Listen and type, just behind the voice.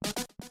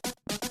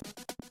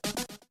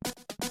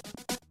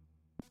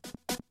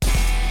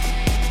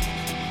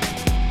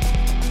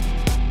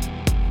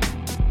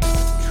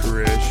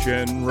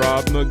and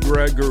Rob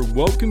McGregor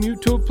welcome you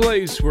to a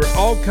place where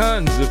all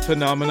kinds of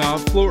phenomena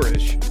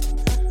flourish.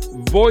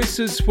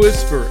 Voices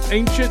whisper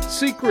ancient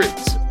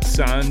secrets,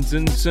 signs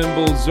and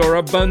symbols are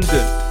abundant.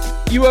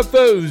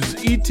 UFOs,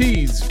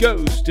 ETs,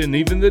 ghosts, and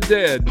even the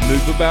dead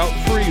move about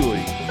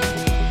freely.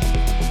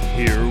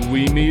 Here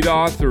we meet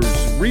authors,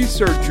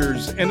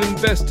 researchers, and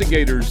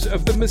investigators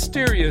of the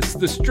mysterious,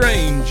 the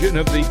strange, and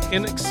of the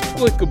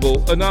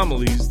inexplicable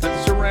anomalies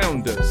that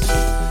surround us.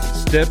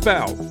 Step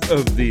out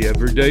of the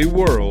everyday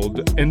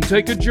world and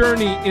take a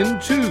journey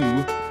into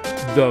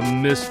the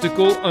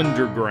mystical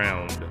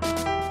underground.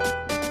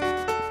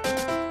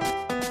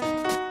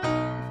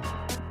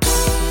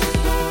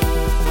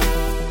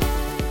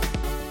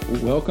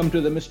 Welcome to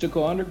the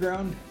Mystical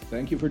Underground.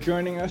 Thank you for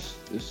joining us.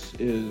 This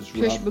is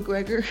Trish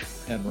McGregor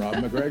and Rob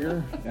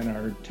McGregor and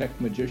our tech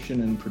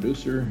magician and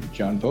producer,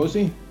 John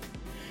Posey.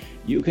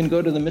 You can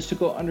go to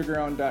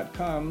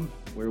themysticalunderground.com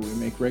where we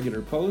make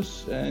regular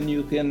posts, and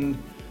you can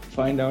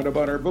find out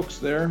about our books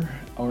there.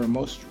 Our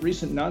most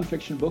recent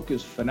nonfiction book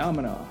is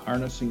Phenomena,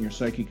 Harnessing Your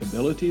Psychic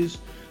Abilities.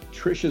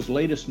 Trish's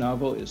latest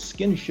novel is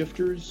Skin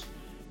Shifters,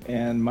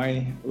 and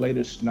my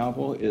latest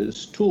novel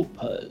is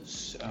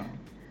Tulpas.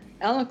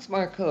 Alex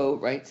Marcoux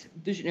writes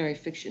visionary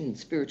fiction and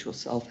spiritual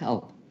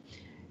self-help.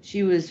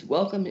 She was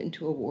welcomed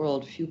into a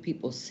world few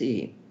people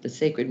see, the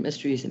sacred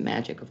mysteries and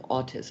magic of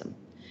autism.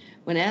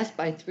 When asked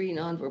by 3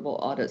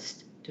 nonverbal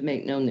autists to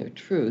make known their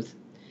truth,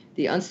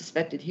 The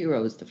Unsuspected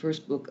Heroes, the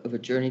first book of a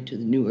Journey to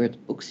the New Earth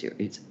book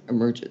series,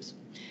 emerges.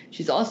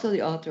 She's also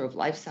the author of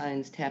Life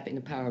Signs, Tapping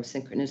the Power of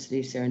Synchronicity,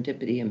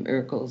 Serendipity, and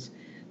Miracles,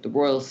 The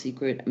Royal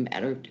Secret, A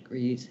Matter of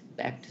Degrees,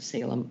 Back to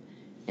Salem,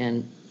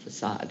 and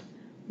Facade.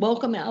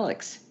 Welcome,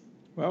 Alex.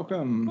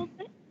 Welcome. Well,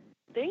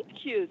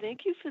 thank you.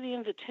 Thank you for the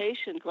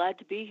invitation. Glad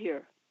to be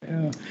here.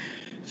 Yeah.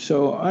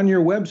 So on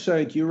your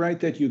website, you write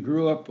that you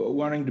grew up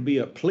wanting to be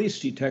a police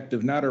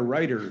detective, not a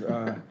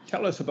writer.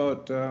 Tell us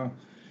about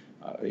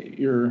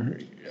your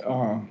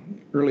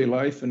early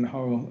life and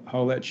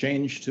how that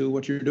changed to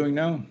what you're doing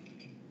now.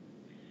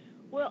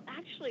 Well,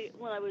 actually,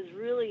 when I was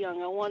really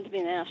young, I wanted to be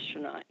an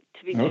astronaut,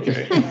 to be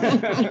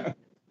okay.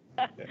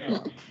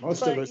 Yeah,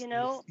 most of us.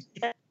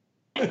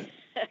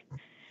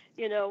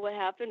 You know, what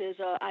happened is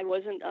I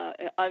wasn't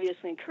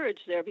obviously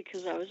encouraged there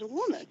because I was a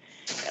woman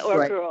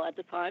or a girl at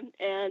the time.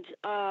 And,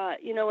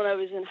 when I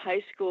was in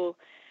high school,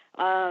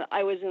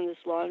 I was in this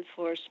law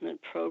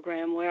enforcement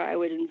program where I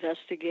would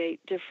investigate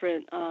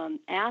different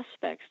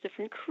aspects,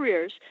 different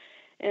careers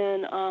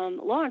in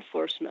law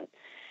enforcement.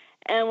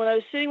 And when I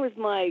was sitting with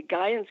my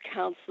guidance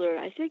counselor,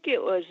 I think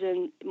it was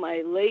in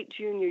my late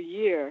junior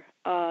year,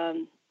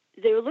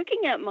 they were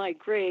looking at my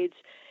grades,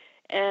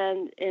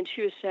 and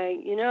she was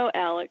saying,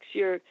 Alex,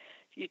 you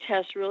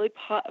test really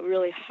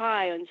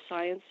high on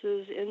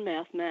sciences and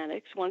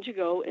mathematics. Why don't you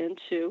go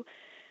into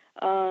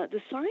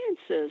the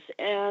sciences?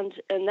 And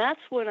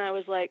that's when I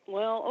was like,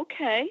 well,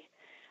 okay.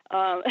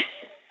 I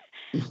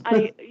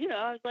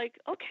was like,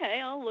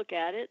 okay, I'll look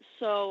at it.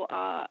 So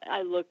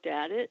I looked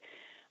at it.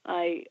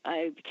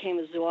 I became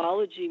a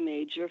zoology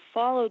major,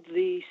 followed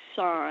the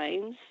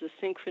signs, the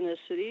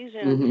synchronicities,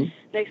 and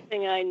next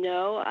thing I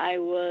know, I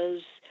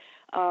was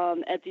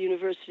at the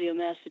University of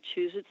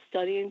Massachusetts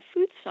studying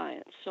food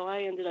science. So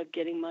I ended up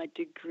getting my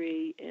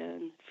degree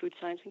in food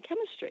science and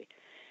chemistry.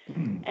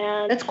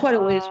 And that's quite a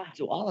ways from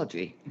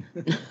zoology.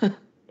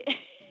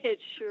 It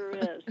sure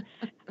is.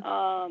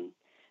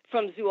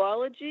 From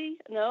zoology,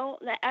 no,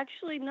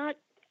 actually not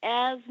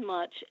as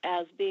much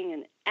as being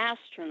an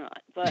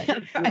astronaut, but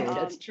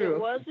that's true. It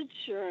was a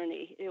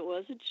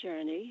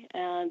journey.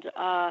 And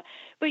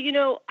but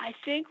I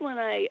think when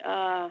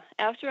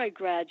after I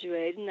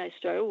graduated and I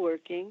started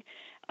working,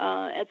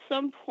 at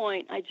some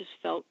point I just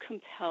felt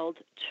compelled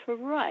to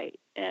write.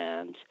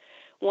 And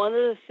one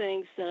of the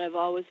things that I've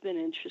always been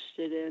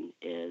interested in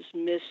is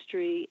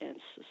mystery and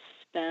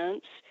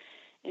suspense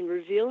and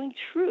revealing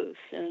truth,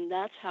 and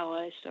that's how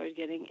I started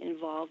getting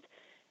involved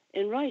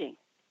in writing.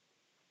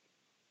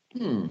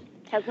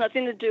 Has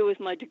nothing to do with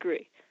my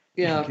degree.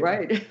 Yeah,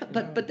 right.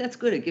 But that's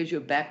good. It gives you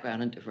a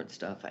background in different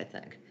stuff, I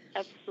think.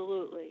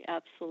 Absolutely.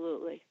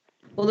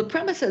 Well, the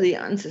premise of The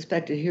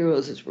Unsuspected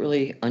Heroes is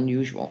really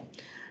unusual.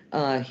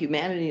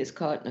 Humanity is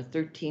caught in a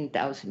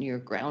 13,000-year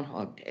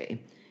Groundhog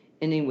Day,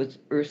 ending with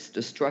Earth's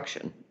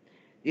destruction.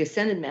 The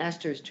Ascended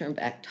Masters turn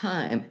back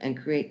time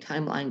and create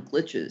timeline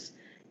glitches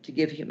to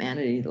give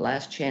humanity the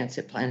last chance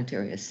at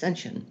planetary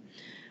ascension.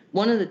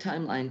 One of the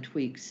timeline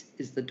tweaks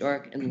is the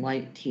dark and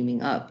light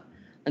teaming up.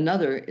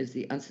 Another is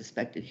the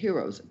Unsuspected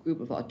Heroes, a group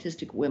of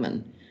autistic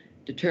women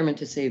determined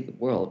to save the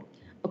world.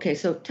 Okay,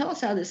 so tell us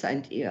how this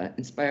idea,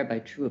 inspired by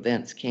true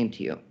events, came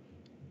to you.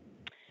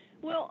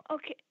 Well,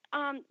 okay.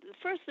 The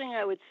first thing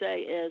I would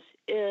say is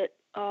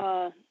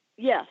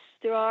yes,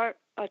 there are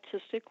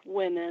autistic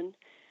women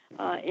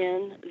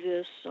in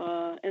this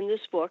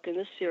book, in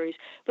this series,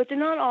 but they're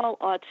not all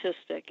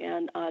autistic.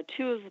 And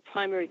 2 of the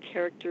primary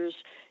characters,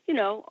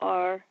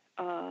 are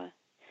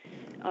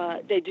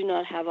they do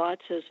not have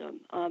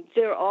autism.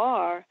 There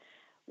are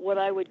what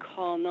I would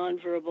call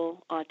nonverbal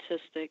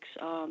autistics,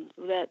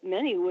 that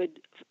many would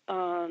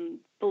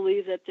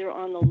believe that they're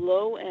on the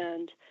low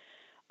end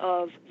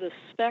of the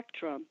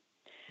spectrum,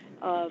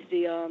 of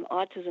the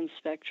autism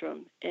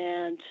spectrum.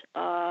 And,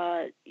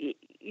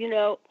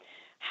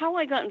 how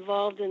I got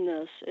involved in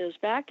this is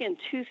back in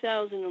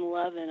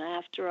 2011,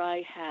 after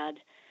I had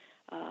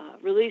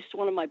released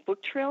one of my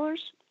book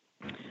trailers,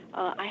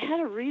 I had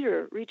a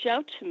reader reach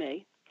out to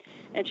me,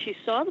 and she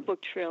saw the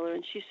book trailer,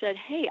 and she said,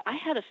 "Hey, I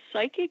had a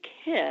psychic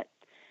hit.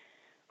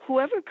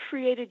 Whoever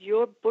created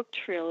your book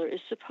trailer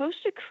is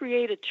supposed to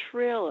create a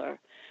trailer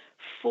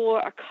for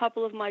a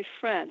couple of my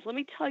friends. Let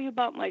me tell you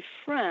about my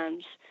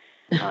friends.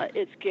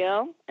 It's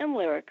Gail and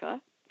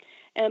Lyrica,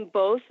 and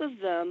both of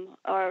them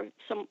are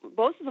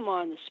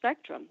on the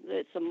spectrum.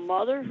 It's a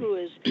mother who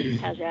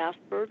has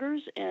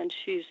Asperger's, and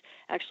she's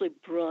actually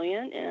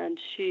brilliant, and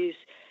she's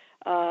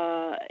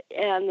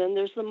and then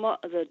there's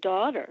the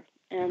daughter,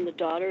 and the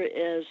daughter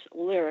is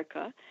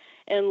Lyrica,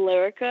 and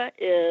Lyrica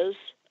is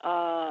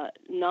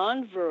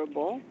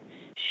nonverbal.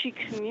 She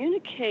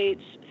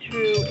communicates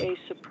through a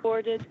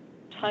supported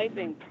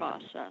typing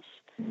process,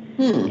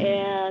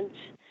 and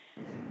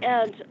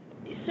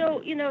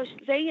so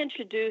they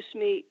introduced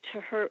me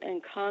to her in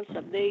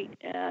concept. They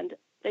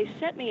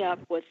set me up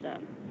with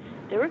them.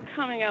 They were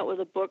coming out with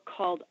a book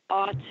called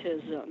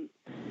Autism: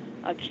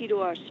 A Key to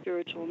Our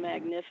Spiritual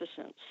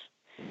Magnificence,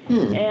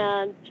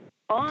 and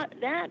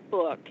that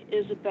book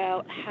is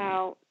about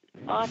how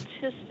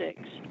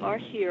autistics are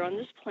here on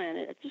this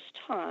planet at this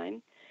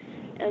time,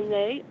 and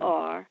they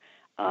are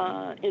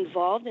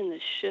involved in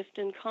this shift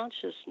in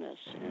consciousness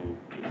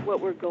and what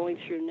we're going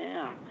through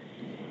now.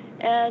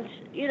 And,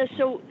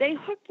 so they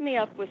hooked me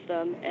up with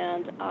them,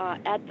 and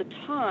at the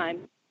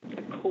time,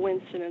 a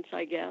coincidence,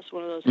 I guess,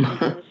 one of those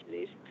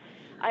synchronicities,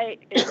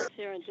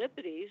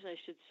 serendipities, I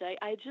should say,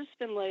 I had just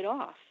been laid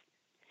off.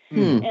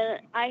 And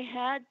I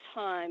had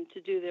time to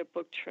do their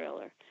book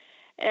trailer.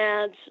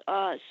 And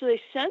so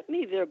they sent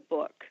me their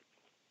book,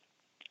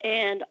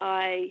 and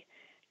I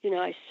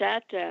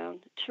sat down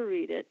to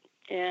read it,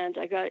 and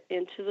I got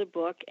into the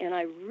book, and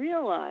I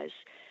realized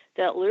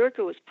that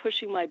Lyrica was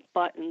pushing my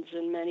buttons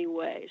in many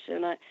ways,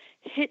 and it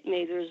hit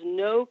me. There's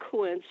no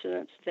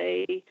coincidence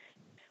they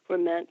were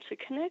meant to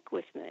connect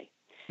with me.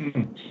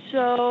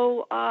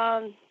 So,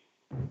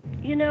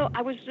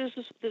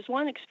 there's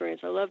one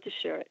experience. I love to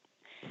share it.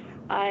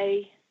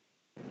 I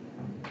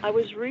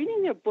was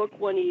reading their book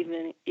one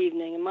evening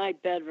in my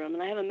bedroom,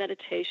 and I have a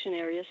meditation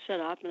area set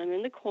up, and I'm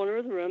in the corner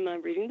of the room, and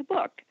I'm reading the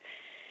book.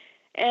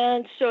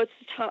 And so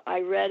I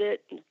read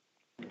it.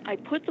 I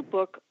put the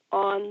book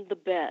on the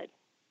bed,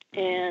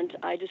 and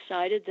I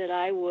decided that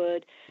I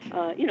would,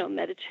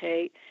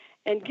 meditate.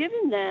 And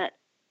given that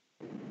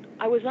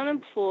I was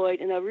unemployed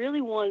and I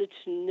really wanted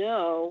to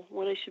know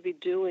what I should be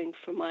doing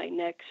for my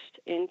next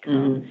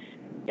income,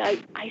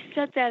 I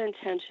set that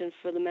intention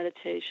for the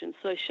meditation.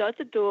 So I shut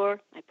the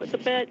door. I put the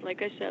bed,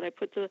 like I said, I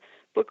put the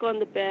book on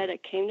the bed. I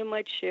came to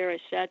my chair. I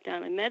sat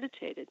down. I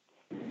meditated.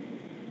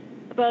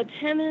 About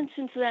 10 minutes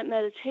into that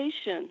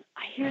meditation,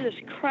 I hear this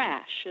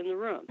crash in the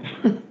room.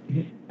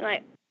 And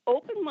I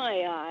open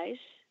my eyes,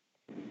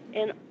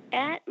 and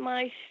at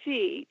my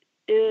feet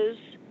is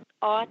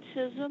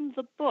Autism,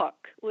 the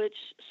book,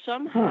 which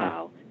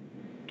somehow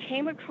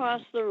came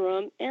across the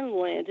room and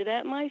landed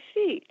at my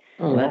feet.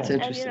 Oh, that's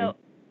interesting. And,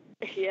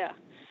 yeah.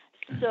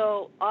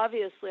 So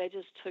obviously I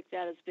just took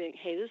that as being,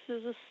 hey, this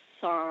is a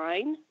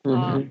sign.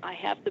 I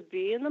have to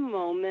be in the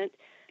moment.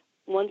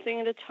 One thing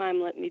at a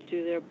time, let me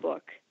do their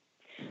book.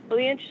 Well,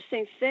 the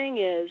interesting thing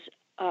is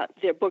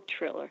their book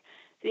trailer.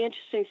 The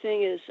interesting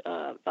thing is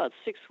about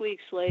 6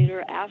 weeks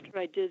later, after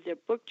I did their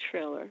book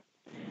trailer,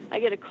 I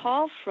get a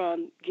call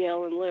from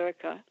Gail and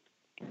Lyrica,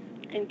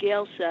 and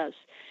Gail says,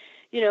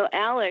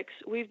 Alex,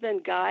 we've been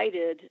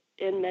guided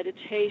in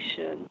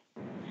meditation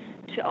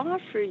to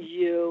offer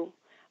you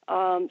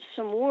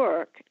some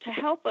work to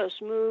help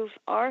us move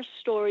our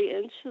story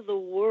into the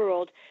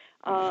world.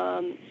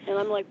 And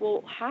I'm like,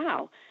 well,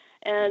 how?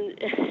 And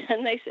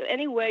they said,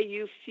 any way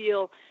you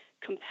feel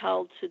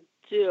compelled to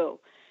do.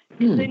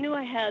 Because they knew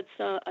I had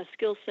a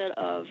skill set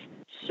of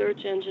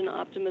search engine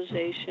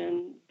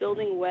optimization,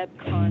 building web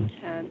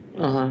content,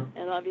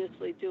 and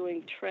obviously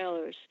doing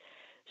trailers.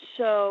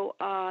 So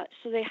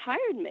they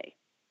hired me.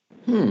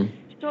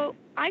 So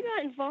I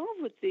got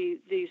involved with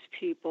these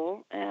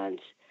people, and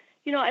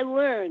I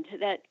learned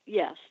that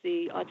yes,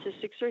 the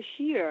autistics are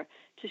here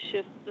to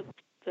shift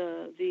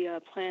the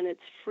planet's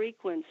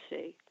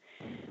frequency,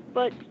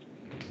 but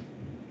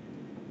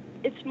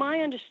it's my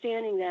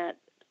understanding that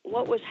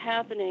what was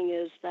happening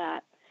is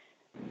that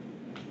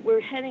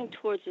we're heading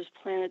towards this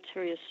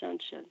planetary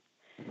ascension,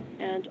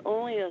 and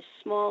only a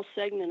small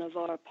segment of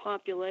our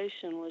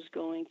population was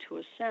going to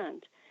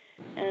ascend.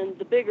 And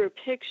the bigger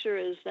picture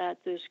is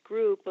that this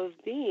group of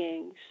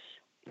beings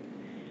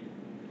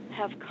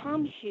have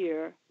come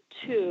here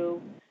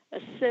to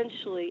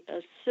essentially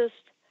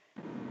assist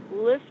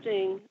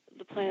lifting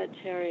the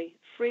planetary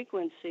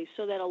frequency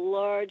so that a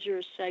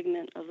larger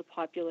segment of the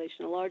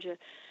population, a larger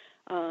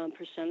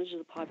percentage of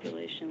the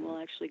population will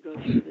actually go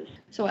through this.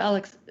 So,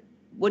 Alex,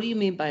 what do you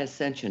mean by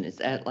ascension? Is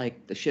that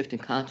like the shift in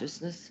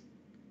consciousness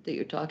that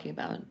you're talking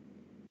about?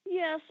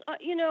 Yes,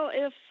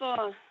 if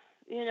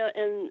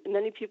in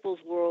many people's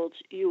worlds,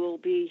 you will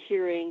be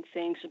hearing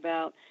things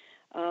about,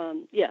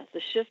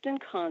 the shift in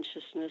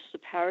consciousness, the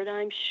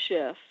paradigm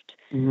shift,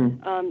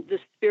 the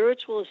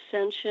spiritual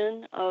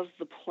ascension of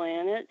the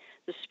planet,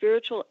 the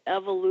spiritual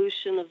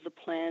evolution of the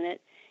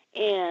planet,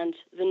 and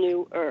the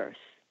new Earth.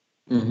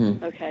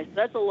 Okay, so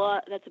that's a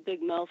lot. That's a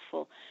big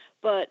mouthful.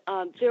 But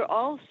they're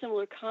all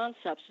similar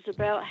concepts. It's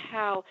about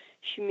how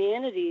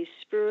humanity's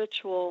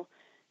spirituality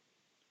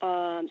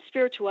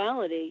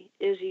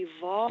is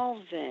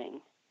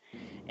evolving,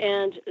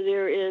 and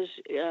there is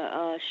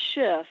a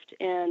shift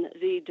in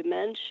the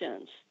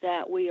dimensions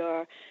that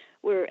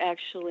we're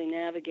actually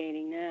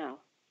navigating now.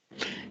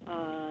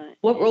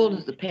 What role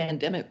does the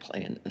pandemic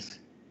play in this?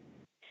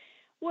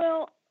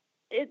 Well,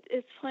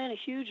 it's playing a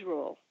huge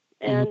role,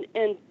 and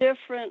in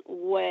different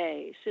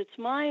ways. It's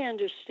my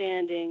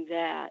understanding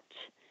that,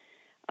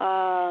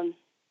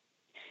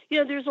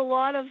 there's a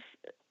lot of,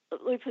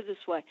 let me put it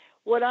this way.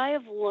 What I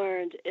have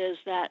learned is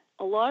that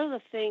a lot of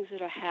the things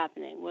that are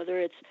happening, whether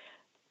it's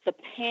the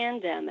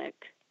pandemic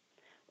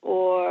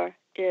or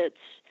it's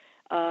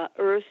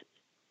Earth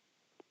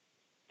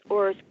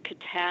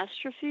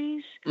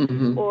catastrophes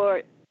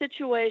or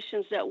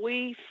situations that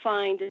we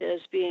find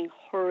as being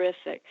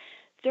horrific,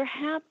 they're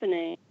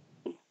happening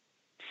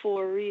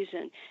for a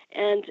reason.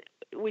 And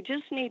we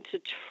just need to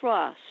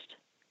trust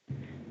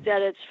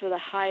that it's for the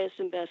highest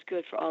and best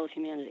good for all of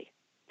humanity.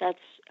 That's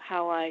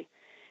how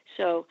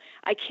so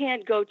I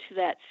can't go to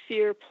that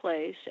fear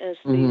place as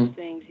these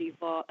things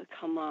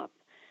come up.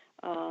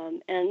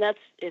 And that's,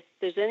 if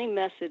there's any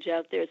message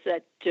out there, it's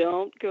that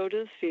don't go to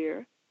the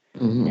fear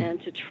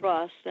and to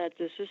trust that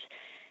this is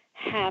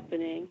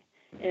happening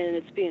and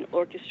it's being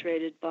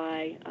orchestrated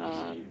by,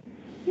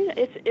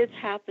 it's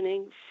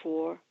happening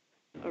for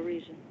a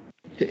reason.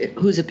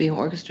 Who's it being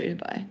orchestrated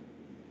by?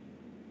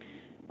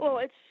 Well,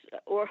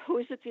 or who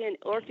is it being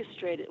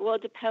orchestrated? Well,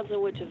 it depends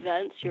on which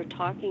events you're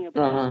talking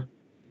about.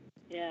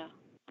 Yeah.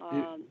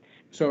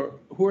 So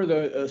who are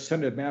the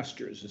ascended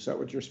masters? Is that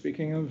what you're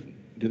speaking of?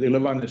 Do they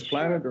live on this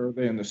planet, or are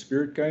they in the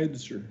spirit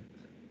guides? Or?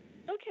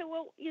 Okay,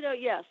 well,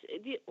 yes.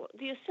 The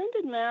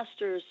ascended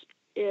masters,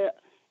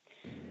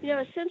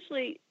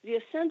 essentially the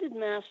ascended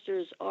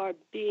masters are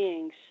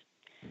beings.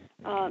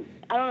 I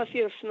don't know if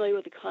you're familiar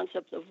with the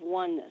concept of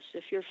oneness.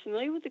 If you're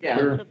familiar with the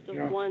concept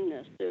of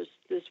oneness, there's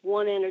this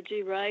one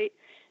energy, right?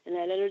 And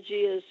that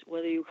energy is,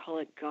 whether you call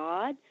it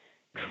God,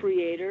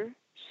 Creator,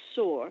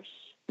 Source,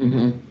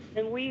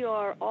 and we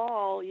are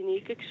all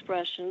unique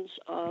expressions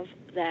of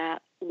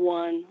that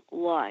one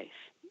life.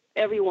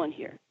 Everyone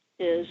here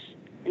is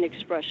an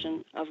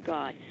expression of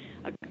God.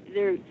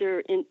 They're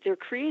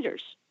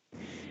creators.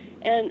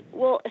 And,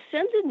 well,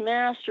 ascended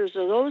masters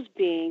are those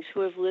beings who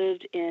have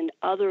lived in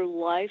other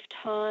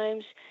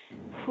lifetimes,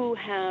 who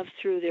have,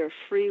 through their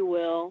free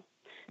will,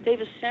 they've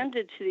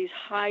ascended to these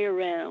higher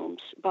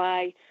realms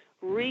by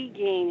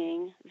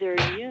regaining their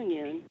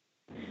union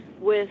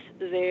with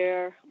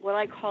their, what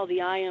I call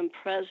the I am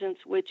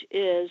presence, which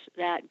is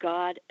that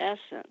God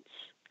essence.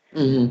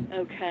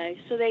 Okay,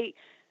 so they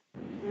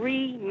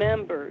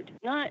remembered,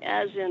 not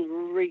as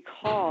in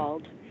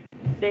recalled,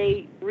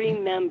 they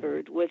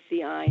remembered with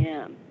the I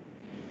am.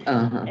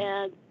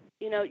 And,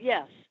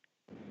 yes,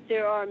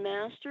 there are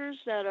masters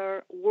that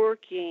are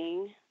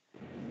working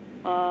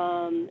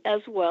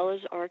as well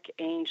as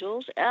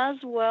archangels,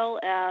 as well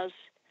as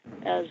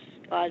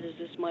odd as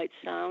this might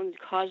sound,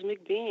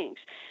 cosmic beings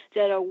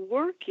that are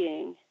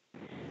working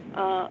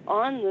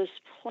on this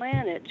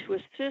planet to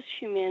assist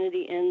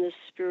humanity in this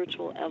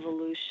spiritual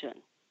evolution.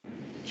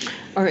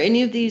 Are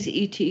any of these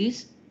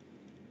ETs?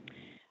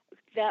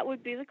 That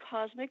would be the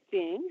cosmic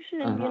beings,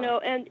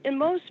 and and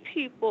most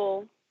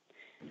people,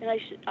 and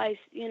I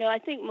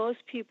think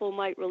most people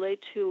might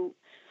relate to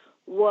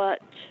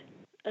what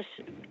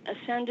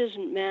ascended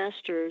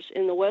masters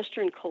in the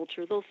Western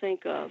culture. They'll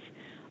think of,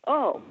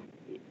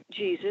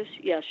 Jesus,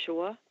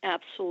 Yeshua,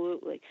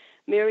 absolutely.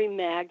 Mary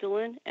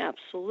Magdalene,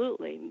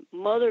 absolutely.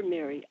 Mother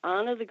Mary,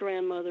 Anna, the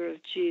grandmother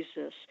of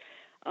Jesus.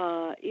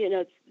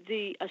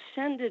 The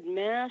ascended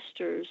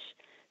masters,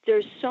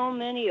 there's so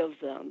many of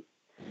them,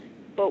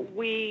 but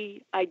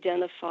we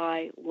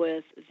identify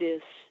with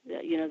this,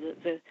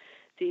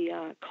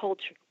 the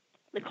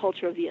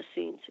culture of the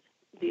Essenes,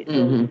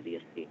 those of the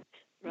Essenes,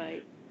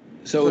 right?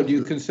 So do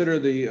you consider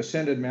the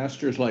ascended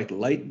masters like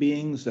light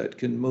beings that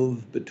can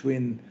move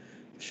between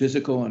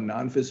physical and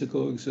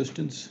non-physical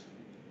existence?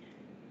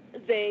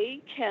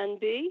 They can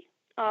be,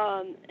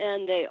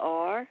 and they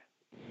are,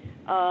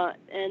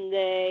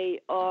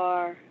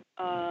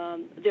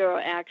 there are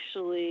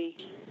actually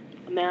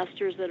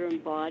masters that are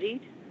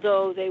embodied,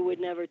 though they would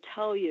never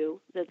tell you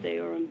that they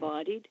are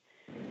embodied,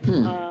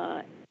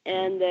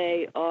 and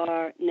they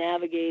are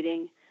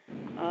navigating.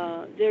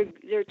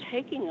 They're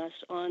taking us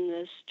on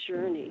this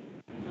journey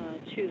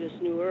to this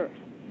new Earth,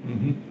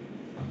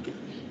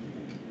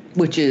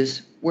 which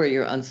is where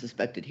your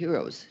unsuspected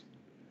heroes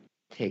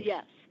take.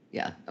 Yes.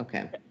 Yeah.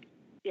 Okay.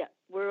 Yeah.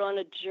 We're on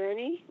a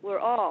journey.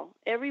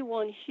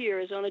 Everyone here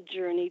is on a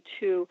journey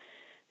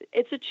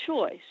it's a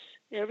choice.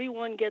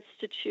 Everyone gets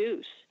to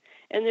choose.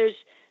 And there's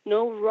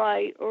no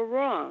right or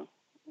wrong.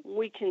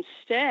 We can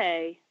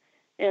stay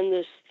in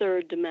this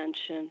third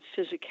dimension,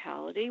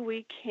 physicality.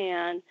 We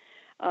can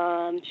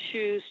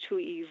choose to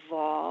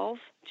evolve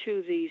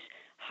to these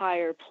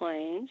higher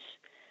planes.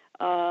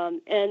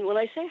 And when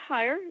I say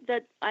higher,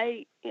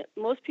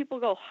 most people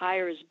go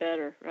higher is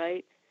better,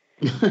 right?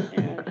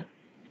 And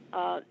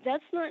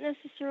that's not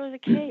necessarily the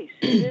case.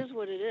 It is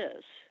what it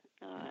is.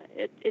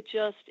 It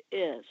just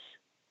is.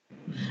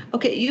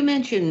 Okay, you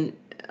mentioned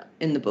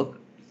in the book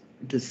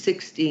the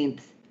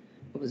 16th,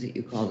 what was it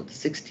you called it?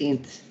 The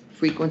 16th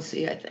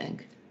frequency, I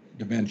think.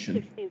 Dimension.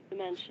 16th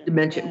dimension.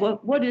 Dimension.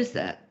 Right. What is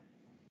that?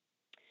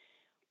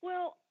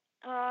 Well,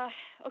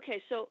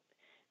 okay, so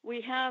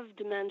we have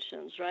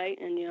dimensions, right?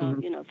 And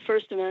Mm-hmm.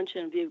 first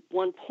dimension would be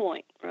 1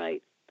 point,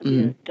 right? It'd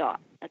be a dot.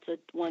 That's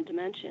one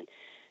dimension.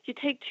 You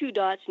take 2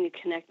 dots and you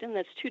connect them.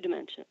 That's 2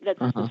 dimension. That's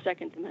the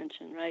second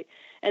dimension, right?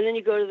 And then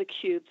you go to the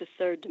cube, the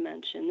third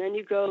dimension. Then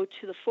you go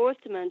to the 4th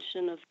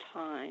dimension of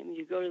time.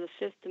 You go to the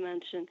 5th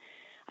dimension.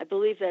 I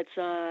believe that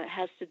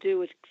has to do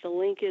with the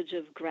linkage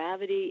of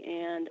gravity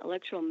and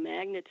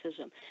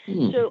electromagnetism.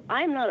 So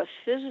I'm not a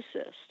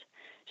physicist.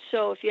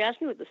 So if you ask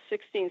me what the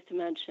 16th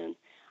dimension,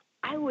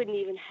 I wouldn't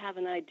even have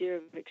an idea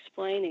of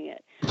explaining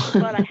it.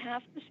 But I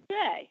have to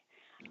say,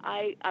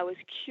 I was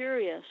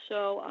curious.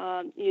 So,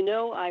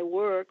 I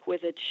work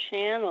with a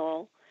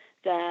channel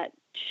that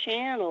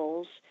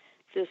channels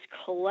this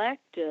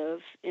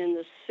collective in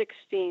the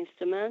 16th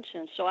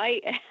dimension. So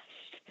I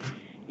asked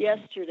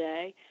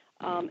yesterday,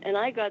 and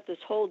I got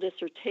this whole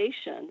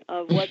dissertation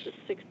of what the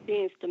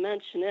 16th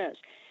dimension is.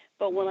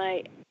 But when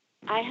I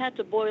had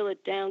to boil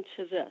it down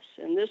to this,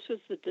 and this is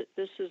the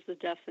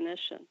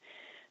definition.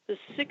 The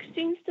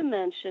 16th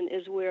dimension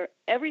is where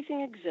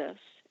everything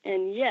exists,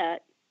 and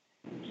yet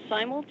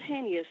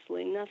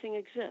simultaneously nothing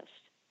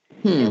exists,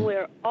 and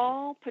where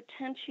all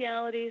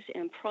potentialities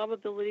and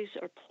probabilities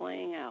are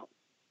playing out.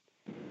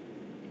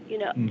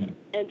 And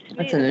to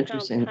me that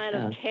sounds kind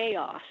of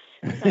chaos.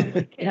 Sounds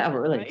like chaos. Yeah,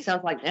 really. Right?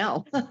 Sounds like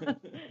now.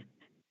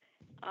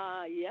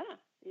 Yeah.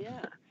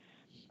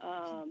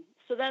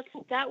 So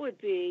that would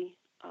be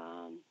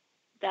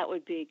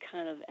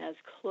kind of as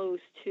close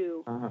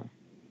to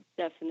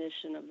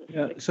definition of the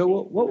 16th. So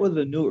what would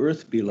the new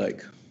Earth be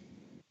like?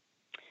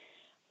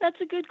 That's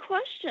a good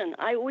question.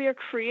 We are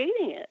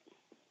creating it.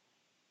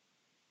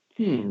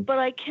 But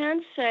I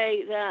can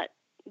say that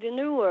the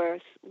new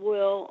Earth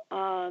will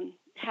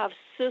have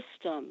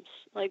systems.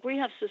 Like we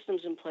have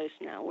systems in place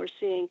now. We're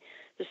seeing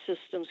the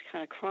systems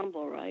kind of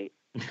crumble, right?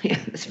 Yeah,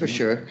 that's for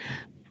sure.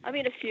 I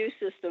mean, a few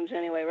systems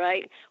anyway,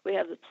 right? We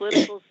have the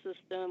political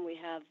system. We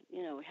have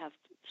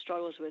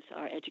struggles with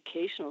our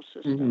educational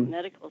system,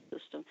 medical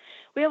system.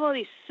 We have all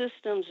these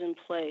systems in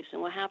place,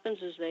 and what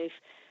happens is they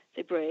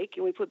break,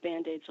 and we put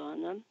Band-Aids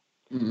on them,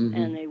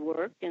 and they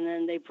work, and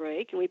then they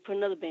break, and we put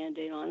another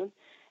Band-Aid on them,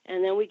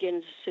 and then we get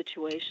into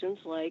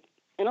situations like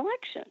an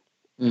election,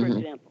 for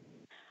example.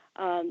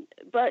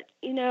 But,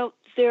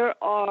 there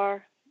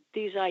are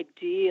these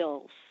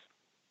ideals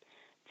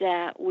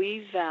that we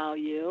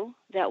value,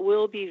 that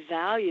will be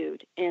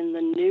valued in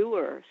the new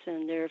Earth,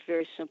 and they're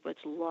very simple.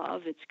 It's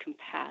love, it's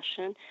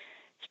compassion,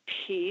 it's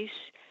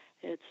peace,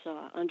 it's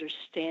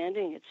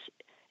understanding, it's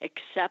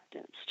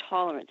acceptance,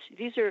 tolerance.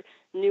 These are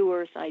new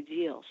Earth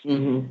ideals.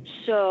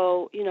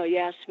 So, you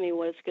asked me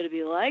what it's going to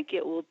be like.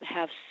 It will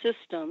have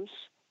systems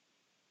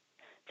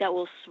that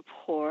will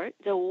support,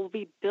 that will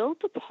be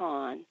built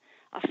upon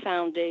a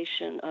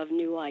foundation of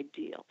new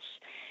ideals.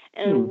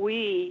 And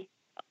we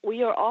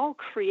are all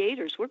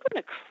creators. We're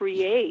going to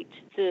create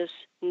this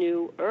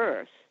new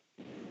Earth.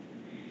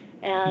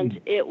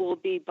 And it will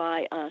be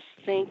by us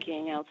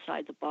thinking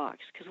outside the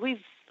box, because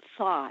we've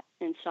thought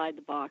inside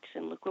the box,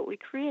 and look what we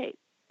create.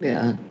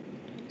 Yeah.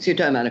 So you're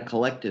talking about a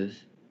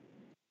collective.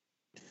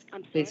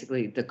 I'm sorry?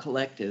 Basically, the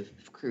collective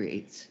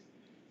creates.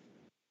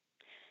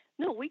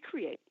 No, we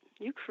create.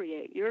 You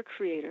create. You're a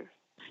creator.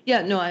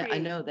 Yeah, no, I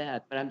know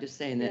that, but I'm just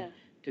saying that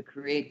to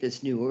create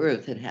this new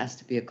Earth, it has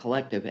to be a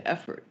collective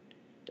effort,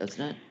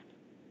 doesn't it?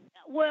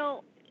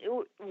 Well,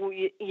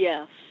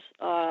 yes.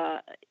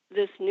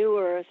 This new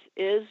Earth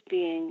is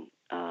being,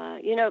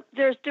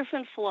 there's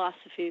different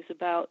philosophies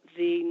about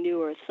the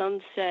new Earth.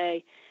 Some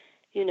say,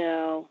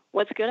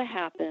 what's going to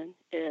happen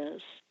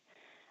is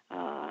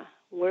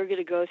we're going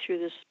to go through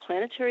this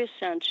planetary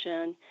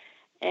ascension,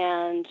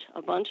 and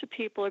a bunch of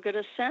people are going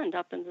to ascend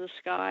up into the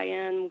sky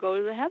and go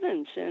to the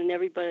heavens, and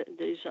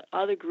this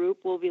other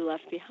group will be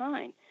left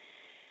behind.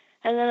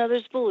 And then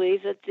others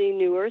believe that the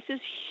new Earth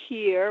is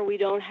here. We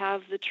don't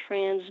have the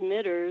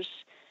transmitters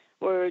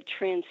or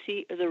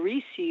the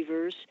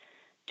receivers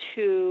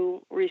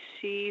to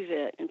receive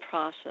it and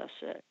process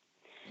it.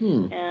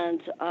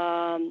 And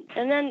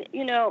then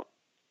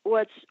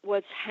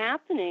what's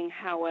happening,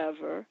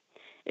 however,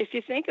 if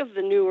you think of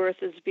the new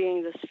Earth as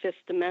being this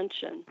 5th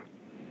dimension,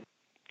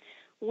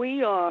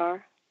 we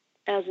are,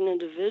 as an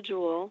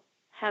individual,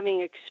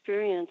 having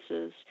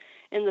experiences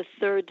in the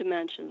third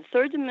dimension. The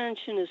third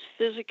dimension is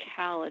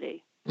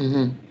physicality.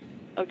 Mm-hmm.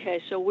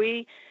 Okay, so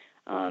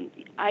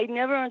I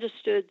never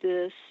understood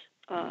this.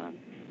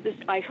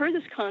 I heard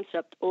this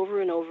concept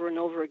over and over and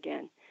over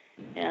again,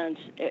 and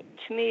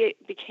to me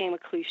it became a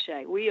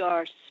cliche. We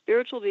are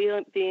spiritual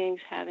beings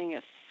having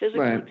a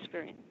physical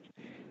experience.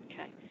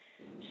 Okay,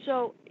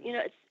 so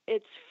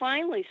it's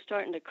finally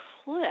starting to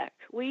click.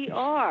 We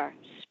are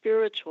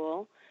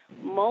spiritual,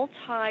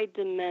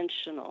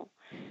 multi-dimensional,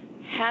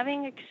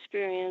 having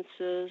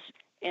experiences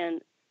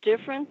in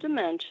different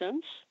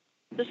dimensions.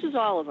 This is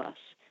all of us.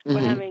 Mm-hmm.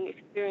 We're having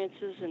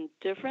experiences in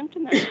different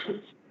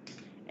dimensions,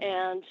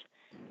 and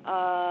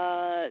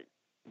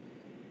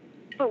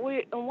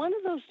one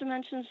of those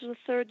dimensions is the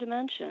third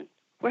dimension.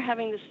 We're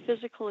having this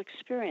physical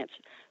experience,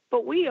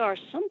 but we are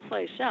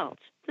someplace else.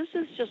 This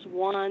is just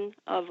one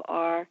of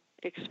our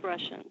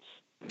expressions.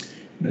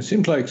 It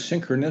seems like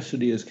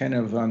synchronicity is kind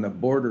of on the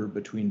border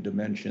between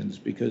dimensions,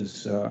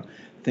 because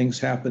things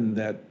happen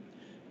that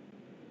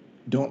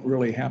don't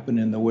really happen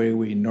in the way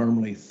we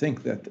normally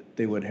think that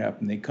they would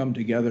happen. They come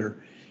together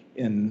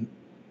in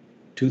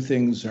two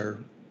things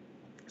are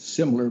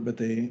similar, but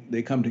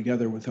they come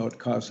together without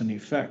cause and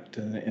effect,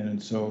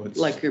 and so it's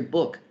like your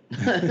book,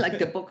 like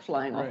the book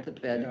flying right, off the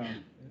bed.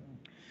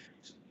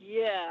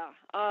 Yeah.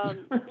 Well,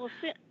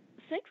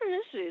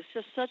 synchronicity is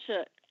just such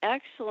an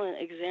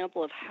excellent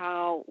example of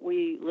how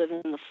we live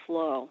in the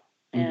flow,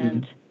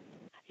 and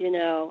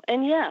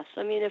and yes,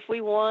 I mean, if we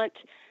want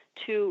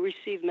to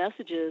receive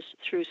messages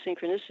through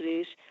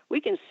synchronicities, we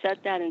can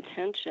set that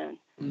intention,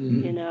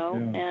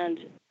 and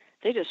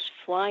they just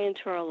fly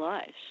into our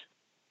lives.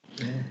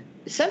 Yeah.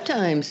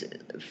 Sometimes,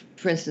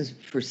 for instance,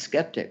 for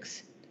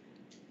skeptics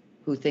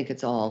who think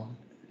it's all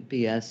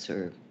BS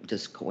or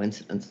just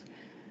coincidence,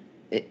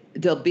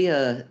 there'll be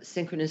a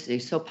synchronicity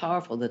so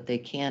powerful that they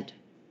can't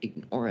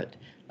ignore it.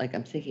 Like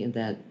I'm thinking of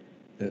that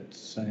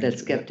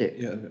skeptic.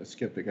 That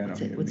skeptic. I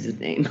don't know. What's his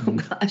name? Oh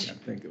gosh, I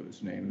can't think of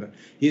his name.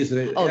 He's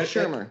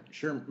Shermer.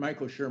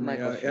 Michael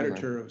Shermer,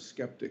 editor of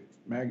Skeptic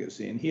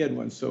magazine. He had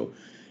one so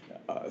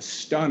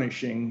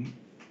astonishing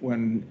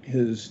when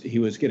he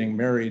was getting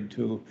married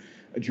to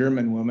a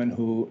German woman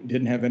who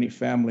didn't have any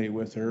family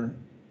with her.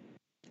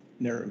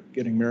 They're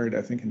getting married,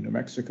 I think, in New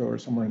Mexico or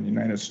somewhere in the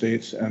United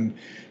States, and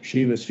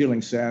she was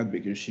feeling sad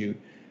because she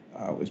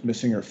was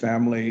missing her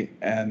family,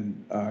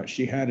 and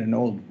she had an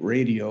old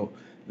radio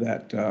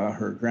that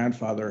her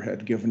grandfather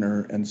had given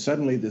her, and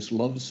suddenly this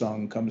love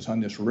song comes on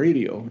this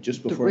radio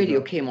just before the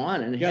radio came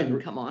on, and it hadn't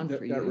come on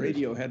for years. That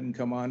radio hadn't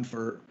come on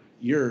for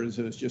years.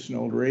 It was just an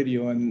old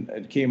radio, and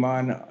it came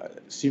on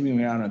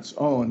seemingly on its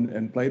own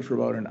and played for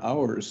about an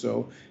hour or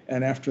so,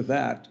 and after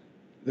that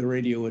the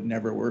radio would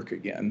never work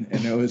again,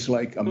 and it was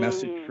like a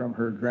message from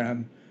her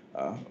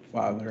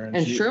grandfather.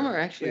 And Shermer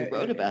actually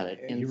wrote about it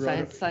in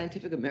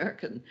Scientific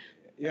American.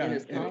 Yeah,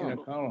 in a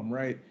column,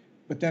 right.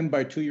 But then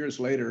by 2 years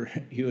later,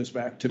 he was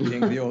back to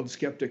being the old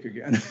skeptic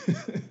again.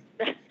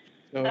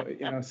 So,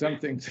 some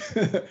things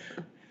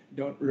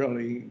don't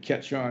really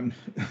catch on.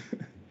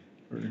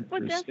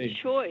 But that's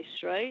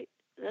choice, right?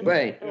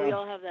 Right. And we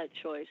all have that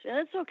choice, and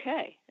it's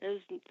okay.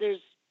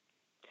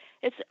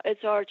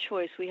 It's our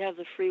choice. We have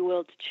the free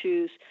will to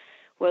choose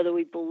whether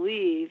we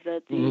believe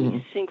that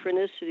the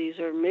synchronicities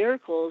are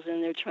miracles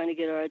and they're trying to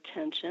get our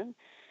attention,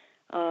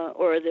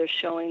 or they're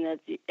showing that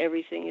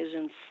everything is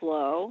in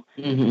flow,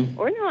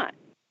 or not.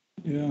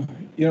 Yeah,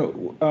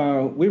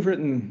 we've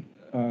written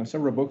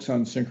several books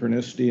on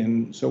synchronicity,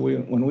 and so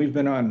when we've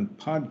been on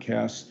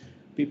podcasts,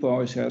 people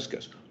always ask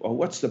us, well,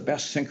 what's the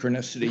best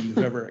synchronicity you've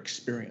ever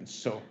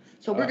experienced? So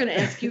we're going to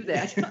ask you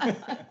that.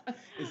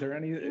 Is there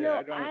any,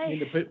 I don't mean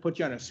to put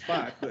you on a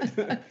spot, but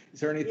is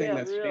there anything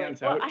that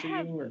stands out to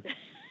you? Or?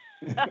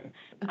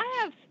 I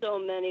have so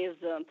many of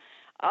them.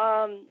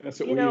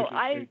 That's what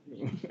I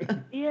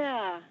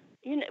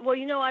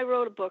I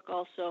wrote a book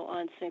also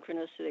on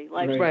synchronicity.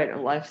 Right,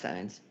 life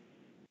science.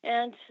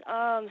 And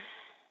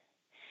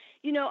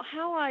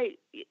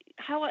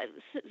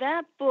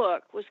that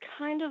book was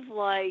kind of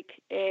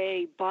like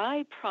a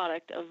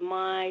byproduct of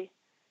my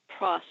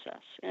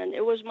process, and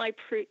it was my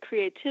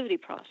creativity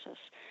process.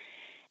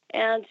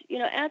 And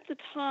at the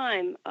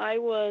time, I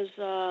was,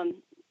 I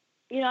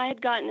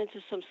had gotten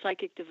into some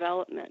psychic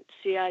development.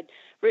 See, I'd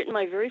written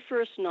my very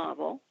first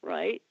novel,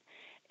 right,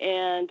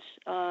 and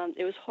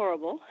it was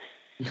horrible.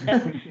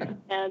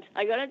 And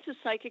I got into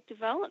psychic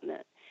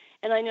development,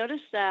 and I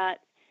noticed that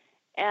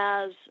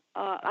as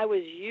I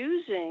was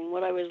using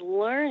what I was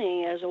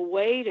learning as a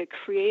way to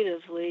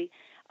creatively,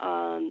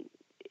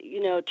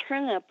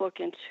 turn that book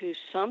into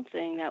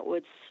something that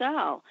would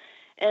sell.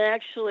 And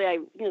actually,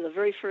 the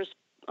very first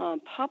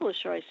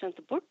publisher I sent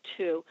the book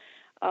to,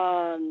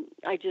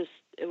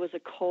 it was a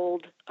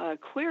cold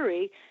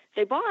query.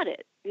 They bought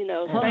it, they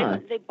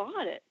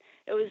bought it.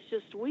 It was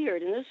just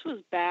weird. And this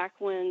was back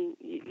when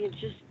you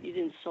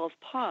didn't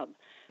self-pub,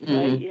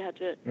 right? You had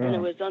to, and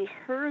it was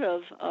unheard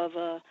of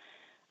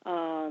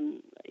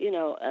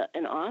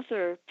an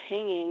author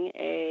paying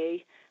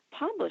a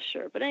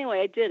publisher. But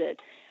anyway, I did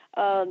it.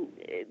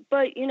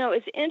 But,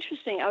 it's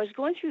interesting. I was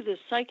going through the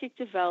psychic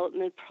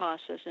development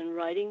process and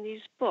writing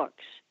these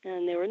books,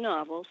 and they were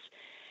novels,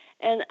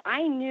 and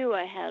I knew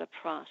I had a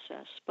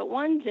process. But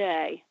one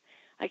day,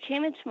 I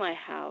came into my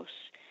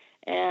house,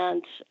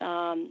 and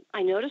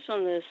I noticed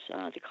on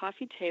the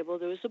coffee table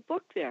there was a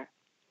book there.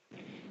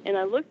 And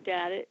I looked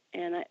at it,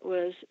 and it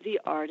was The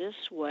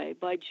Artist's Way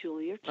by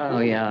Julia Cameron. Oh,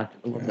 yeah.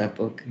 I love that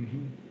book.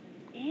 Mm-hmm.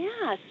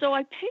 Yeah, so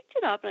I picked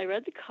it up, and I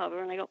read the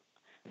cover, and I go,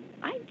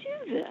 I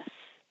do this.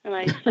 And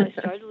I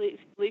started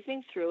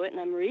leafing through it, and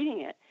I'm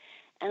reading it.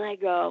 And I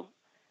go,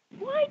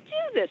 well, I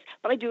do this,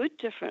 but I do it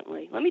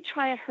differently. Let me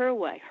try it her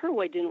way. Her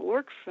way didn't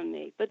work for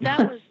me. But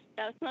that's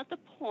not the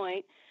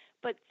point.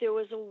 But there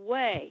was a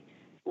way.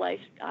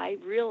 I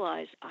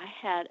realized I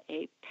had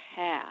a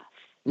path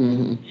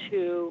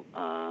to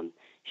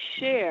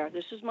share.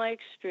 This is my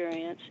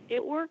experience.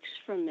 It works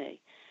for me.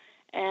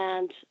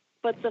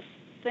 But the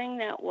thing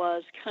that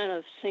was kind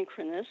of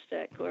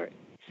synchronistic or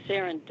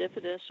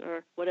serendipitous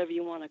or whatever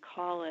you want to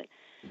call it,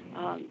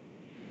 I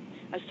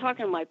was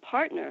talking to my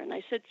partner, and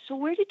I said, so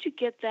where did you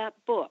get that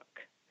book?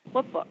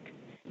 What book?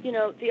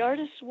 The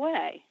Artist's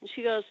Way. And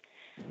she goes,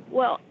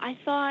 well, I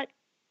thought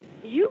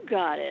you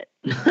got it.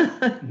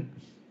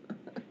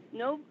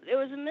 No, it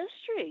was a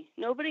mystery.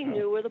 Nobody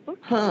knew where the book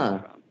came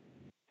from.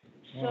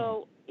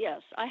 So,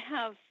 yes, I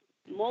have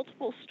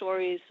multiple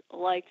stories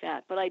like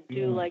that, but I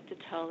do like to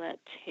tell that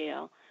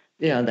tale.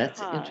 Yeah,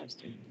 that's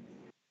interesting.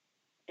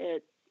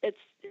 It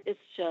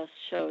just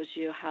shows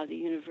you how the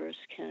universe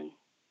can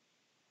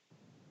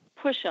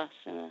push us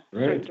in a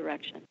certain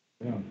direction.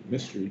 Yeah,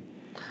 mystery.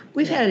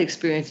 We've had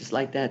experiences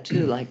like that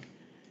too. Like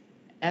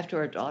after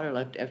our daughter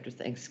left after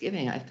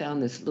Thanksgiving, I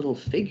found this little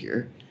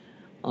figure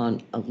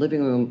on a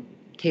living room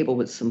table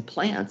with some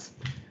plants.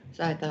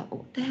 So I thought, well,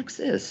 what the heck's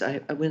this? I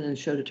went and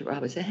showed it to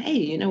Rob. I said, hey,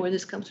 you know where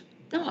this comes from?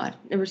 No, I've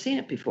never seen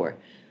it before.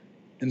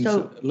 And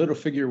so, a little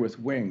figure with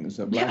wings,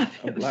 a black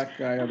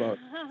guy about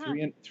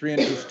 3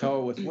 inches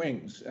tall with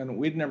wings, and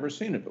we'd never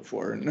seen it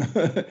before,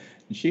 and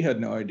she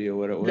had no idea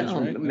what it was. No,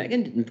 right?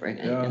 Megan didn't bring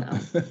it. Yeah.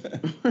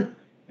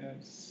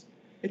 Yes.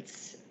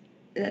 It's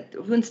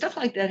when stuff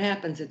like that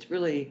happens, it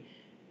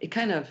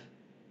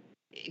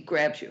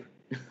grabs you.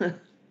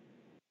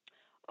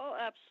 Oh,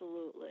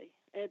 absolutely.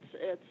 It's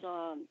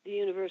the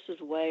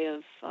universe's way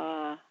of.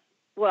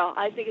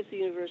 I think it's the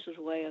universe's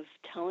way of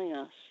telling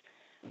us.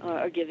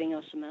 Or giving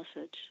us a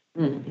message.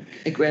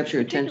 It grabs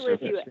your attention.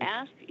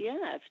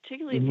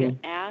 Particularly if you're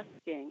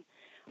asking,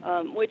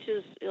 which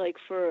is like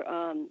for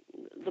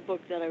the book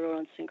that I wrote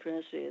on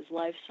synchronicity is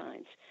Life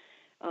Signs.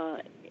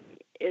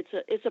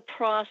 It's a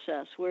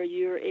process where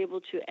you're able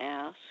to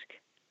ask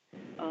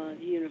the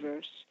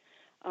universe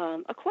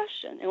a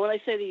question. And when I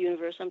say the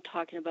universe, I'm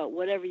talking about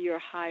whatever your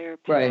higher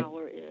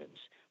power is,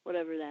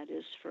 whatever that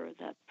is for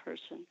that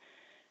person.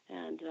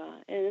 And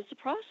it's a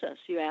process.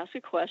 You ask a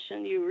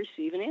question, you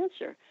receive an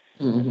answer.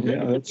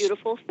 It's a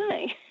beautiful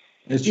thing.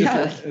 It's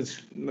just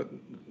it's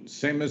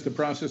same as the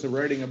process of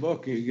writing a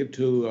book. You get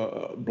to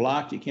a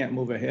block, you can't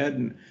move ahead,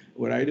 and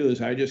what I do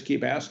is I just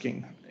keep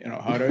asking.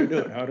 How do I do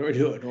it? How do I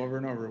do it? Over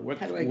and over.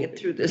 How do I get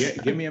through this?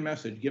 Give me a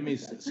message. Give me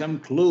some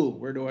clue.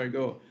 Where do I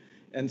go?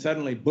 And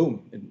suddenly,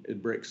 boom!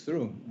 It breaks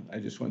through. I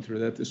just went through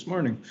that this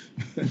morning.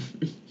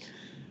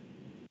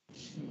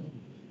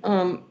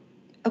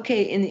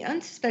 Okay, in The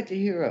Unsuspected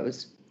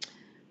Heroes,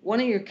 one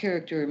of your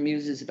character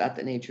muses about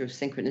the nature of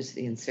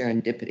synchronicity and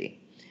serendipity.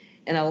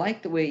 And I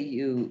like the way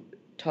you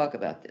talk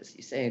about this.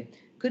 You say,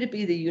 could it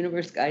be the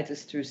universe guides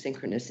us through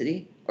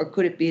synchronicity? Or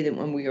could it be that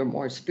when we are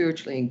more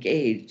spiritually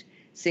engaged,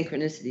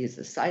 synchronicity is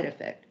a side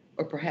effect?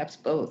 Or perhaps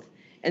both?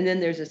 And then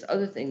there's this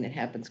other thing that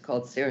happens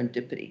called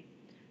serendipity.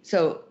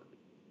 So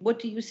what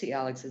do you see,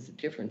 Alex, as the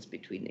difference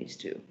between these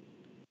two?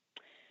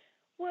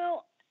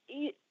 Well,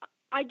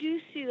 I do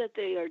see that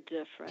they are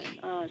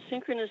different.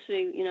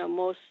 Synchronicity,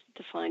 most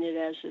define it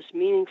as this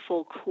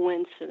meaningful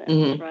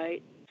coincidence,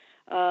 right?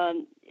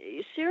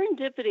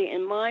 Serendipity,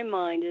 in my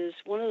mind, is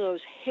one of those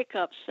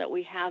hiccups that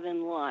we have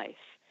in life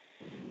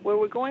where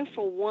we're going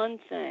for one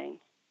thing,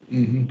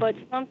 but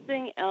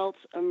something else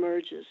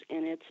emerges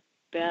and it's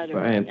better.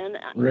 Right. And,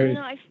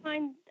 I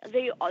find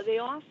they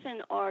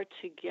often are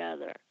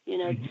together.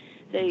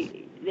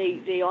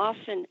 They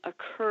often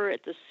occur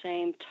at the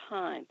same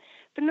time,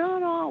 but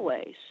not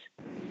always.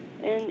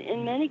 And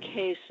in many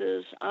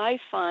cases, I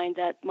find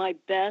that my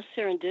best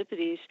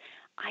serendipities,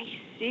 I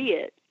see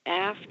it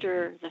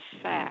after the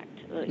fact,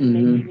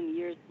 maybe even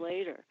years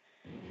later.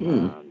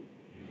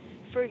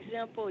 For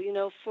example,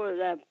 for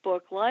that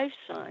book, Life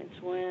Signs,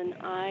 when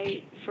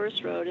I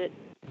first wrote it,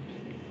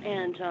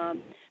 and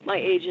my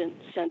agent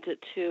sent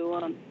it to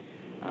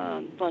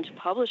a bunch of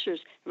publishers,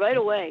 right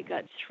away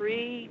got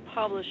 3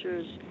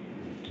 publishers,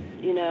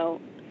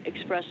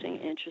 expressing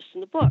interest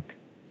in the book.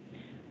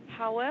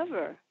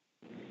 However,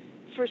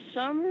 for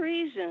some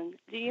reason,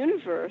 the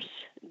universe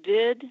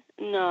did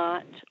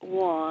not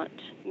want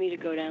me to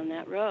go down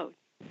that road.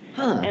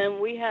 And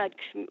we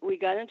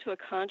got into a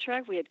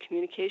contract, we had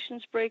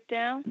communications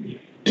breakdown,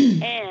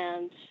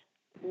 and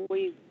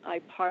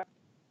I parted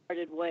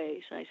parted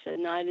ways. I said,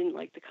 no, I didn't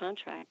like the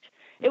contract.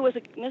 It was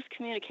a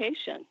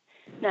miscommunication.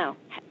 Now,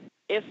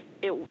 if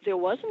there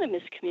wasn't a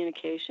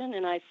miscommunication,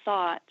 and I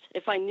thought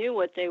if I knew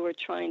what they were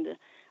trying to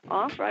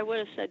offer, I would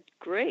have said,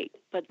 great.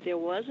 But there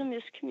was a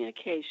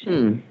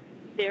miscommunication,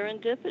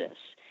 serendipitous.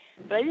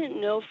 But I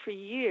didn't know for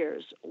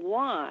years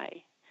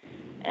why.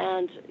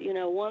 And,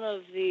 one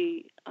of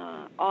the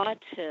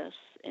autists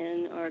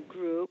in our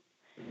group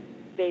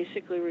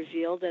basically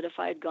revealed that if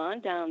I had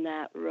gone down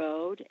that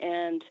road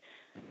and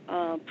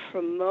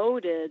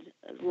promoted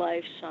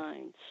life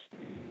signs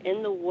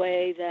in the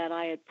way that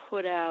I had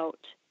put out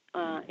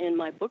in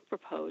my book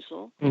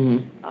proposal,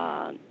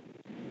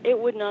 it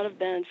would not have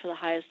been for the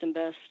highest and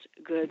best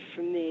good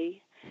for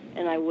me,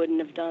 and I wouldn't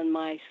have done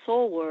my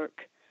soul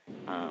work,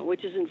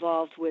 which is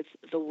involved with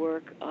the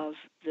work of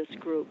this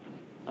group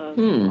of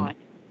autists.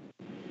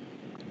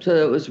 So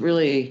it was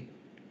really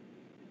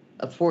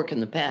a fork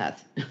in the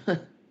path.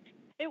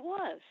 It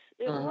was.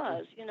 It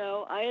was.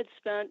 I had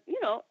spent,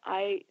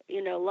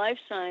 Life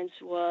Signs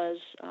was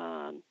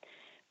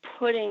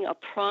putting a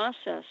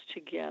process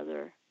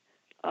together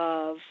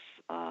of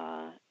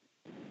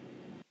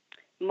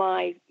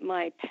my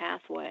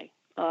pathway,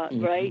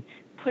 right?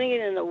 Putting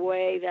it in a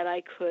way that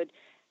I could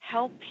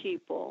help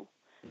people,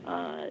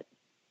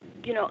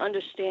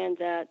 understand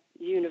that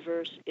the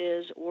universe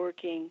is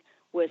working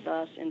with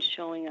us and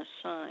showing us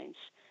signs.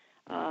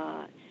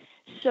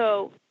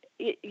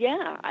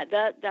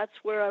 That's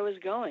where I was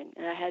going,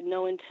 and I had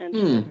no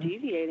intention of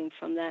deviating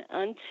from that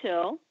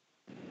until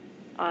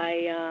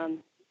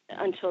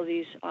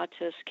these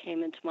autists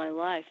came into my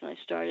life, and I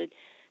started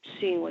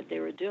seeing what they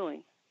were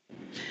doing.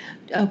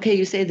 Okay,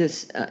 you say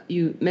this.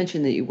 You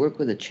mentioned that you work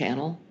with a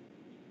channel.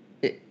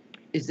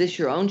 Is this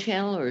your own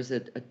channel, or is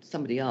it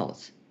somebody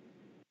else?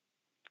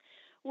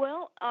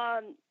 Well,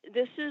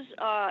 this is,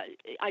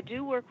 I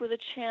do work with a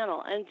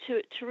channel, and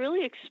to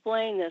really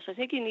explain this, I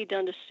think you need to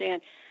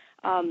understand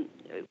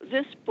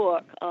this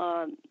book,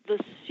 the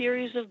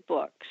series of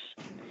books,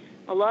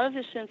 a lot of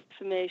this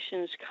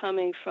information is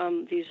coming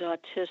from these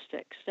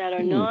autistics that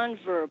are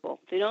nonverbal.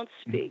 They don't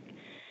speak.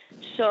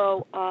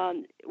 So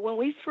when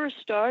we first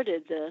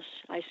started this,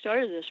 I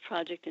started this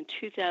project in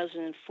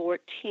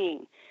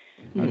 2014,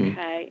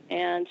 okay?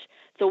 And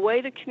the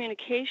way the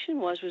communication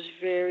was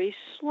very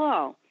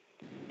slow.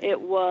 It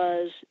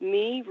was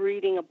me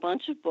reading a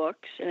bunch of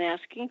books and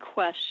asking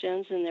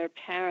questions, and their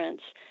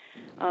parents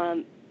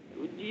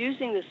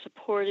using the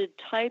supported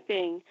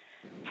typing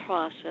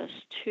process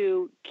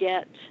to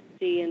get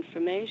the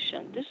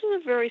information. This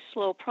is a very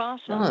slow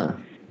process.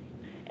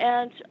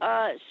 And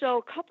so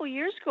a couple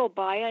years go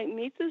by, I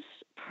meet this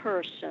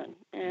person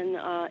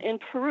in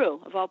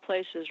Peru, of all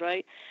places,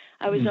 right?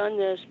 I was on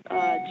this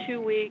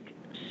 2-week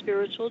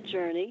spiritual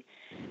journey,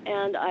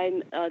 and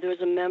there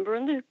was a member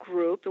in the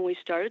group, and we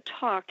started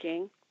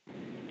talking,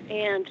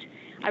 and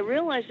I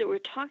realized that we're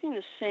talking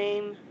the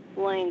same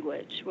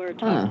language. We're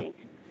talking.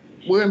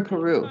 We're in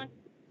Peru.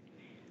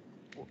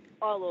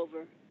 All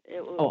over.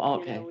 It was,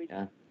 okay.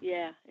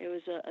 It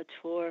was a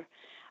tour.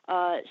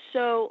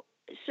 So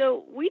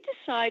we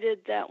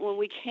decided that when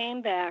we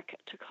came back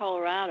to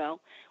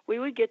Colorado, we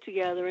would get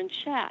together and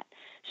chat.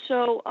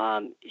 So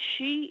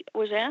she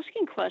was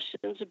asking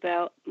questions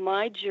about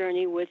my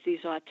journey with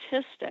these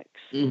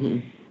autistics.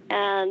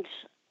 And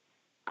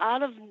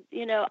out of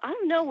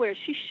nowhere,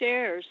 she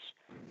shares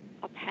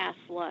a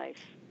past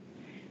life.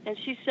 And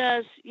she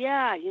says,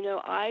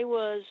 I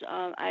was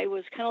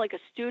kind of like a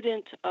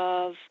student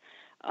of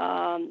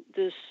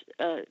this,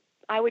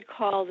 I would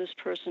call this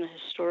person a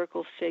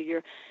historical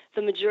figure.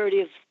 The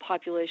majority of the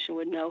population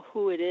would know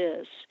who it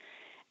is.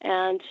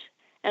 And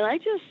I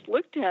just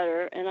looked at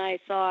her and I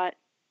thought,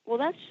 well,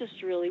 that's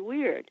just really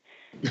weird,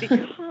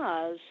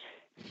 because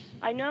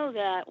I know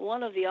that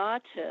one of the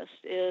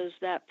autists is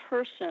that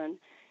person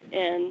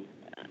in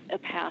a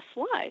past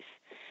life.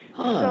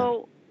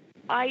 So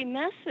I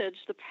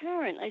messaged the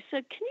parent. I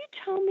said, can you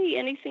tell me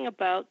anything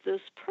about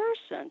this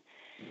person?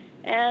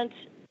 And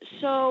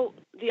so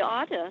the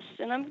autist,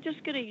 and I'm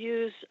just going to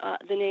use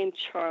the name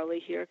Charlie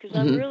here because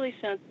I'm really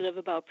sensitive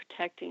about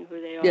protecting who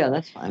they are. Yeah,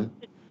 that's fine.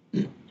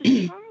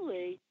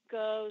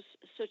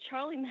 So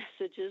Charlie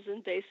messages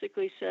and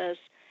basically says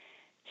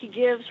he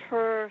gives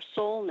her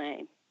soul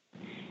name,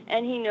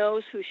 and he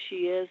knows who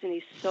she is, and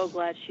he's so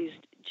glad she's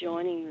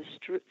joining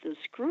this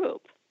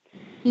group.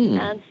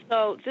 And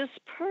so this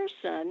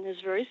person is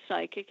very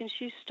psychic, and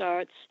she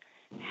starts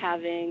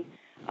having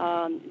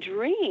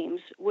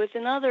dreams with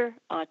another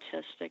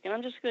autistic, and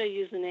I'm just going to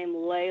use the name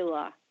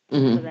Layla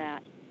for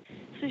that.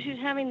 So she's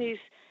having these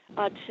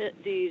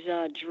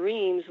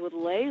dreams with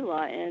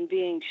Layla and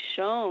being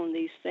shown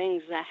these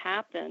things that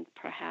happened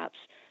perhaps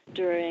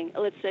during,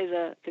 let's say,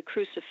 the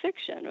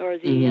crucifixion, or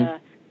the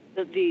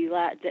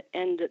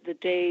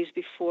days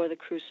before the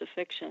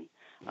crucifixion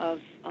of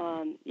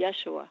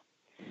Yeshua.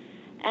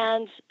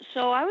 And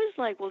so I was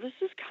like, well, this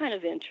is kind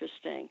of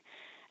interesting.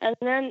 And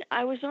then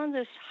I was on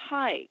this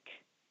hike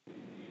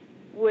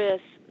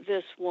with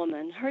this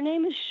woman. Her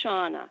name is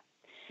Shauna.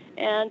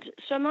 And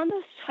so I'm on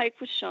this hike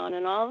with Shauna,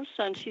 and all of a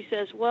sudden she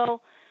says,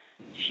 well,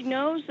 she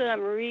knows that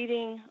I'm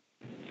reading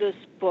this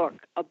book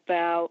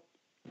about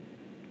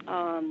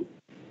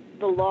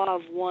the Law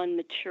of One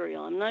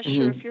material. I'm not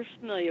sure if you're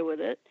familiar with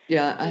it.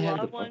 Yeah, I have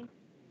the book. One.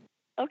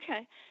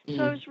 Okay.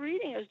 So I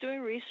was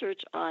doing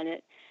research on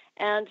it.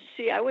 And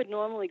see, I would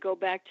normally go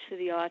back to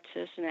the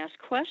autist and ask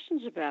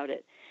questions about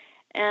it.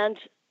 And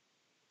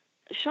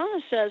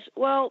Shauna says,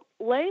 well,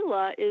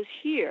 Layla is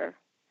here.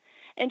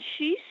 And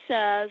she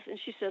says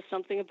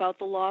something about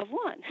the Law of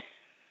One.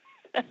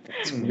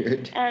 That's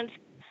weird.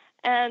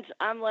 And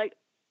I'm like,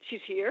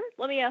 she's here?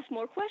 Let me ask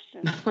more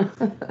questions.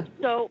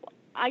 So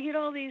I get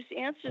all these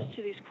answers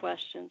to these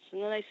questions.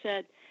 And then I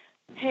said,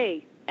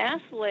 hey,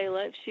 ask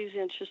Layla if she's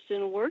interested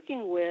in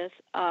working with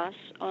us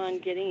on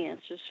getting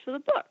answers for the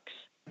books.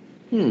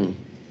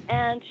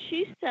 And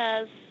she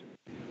says,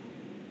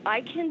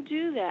 I can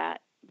do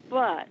that,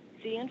 but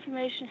the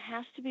information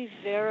has to be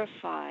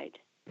verified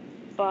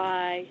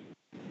by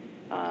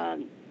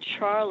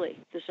Charlie,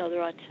 this other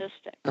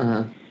autistic.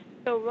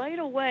 So right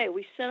away,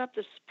 we set up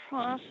this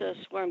process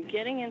where I'm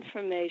getting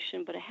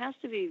information, but it has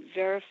to be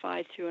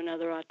verified through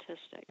another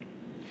autistic.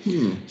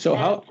 So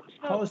how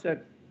is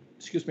that,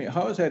 excuse me,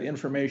 how is that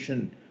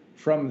information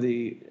from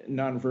the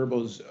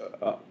nonverbals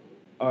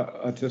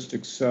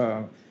autistics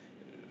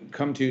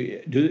come to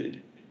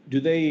you?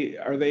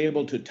 Are they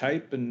able to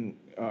type and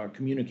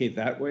communicate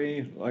that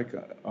way? Like,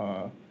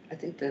 I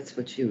think that's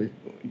what you would.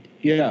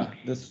 Yeah,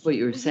 that's what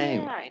you were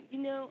saying.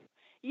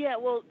 Yeah,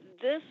 well,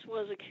 this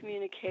was a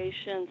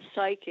communication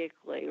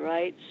psychically,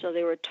 right? So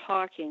they were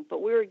talking,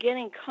 but we were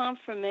getting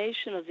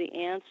confirmation of the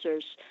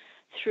answers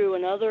through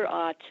another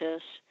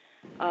autist,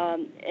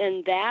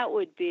 and that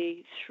would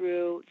be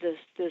through this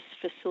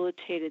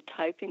facilitated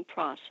typing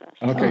process.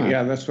 Okay,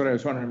 yeah, that's what I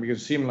was wondering,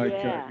 because it seemed like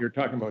you're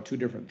talking about two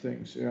different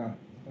things. Yeah,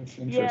 that's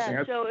interesting.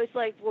 Yeah, so it's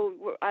like, well,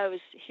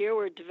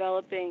 we're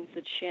developing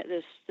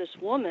this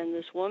woman.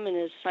 This woman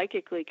is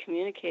psychically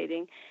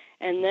communicating,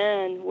 and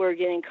then we're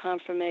getting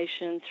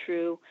confirmation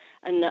through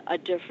a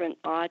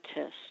different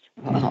autist.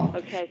 Wow.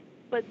 Okay,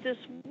 but this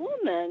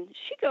woman,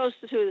 she goes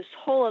to this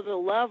whole other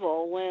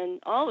level when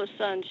all of a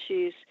sudden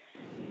she's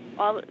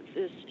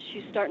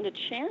starting to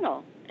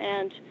channel,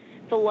 and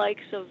the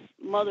likes of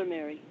Mother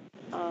Mary,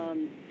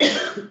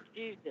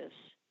 Jesus,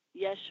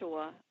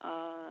 Yeshua,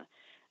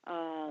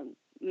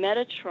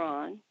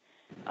 Metatron,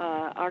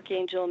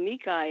 Archangel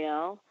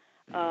Michael,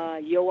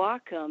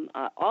 Joachim,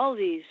 all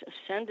these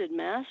ascended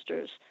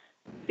masters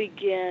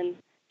begin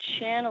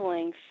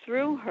channeling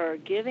through her,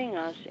 giving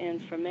us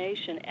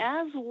information,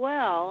 as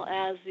well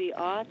as the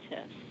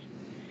autists.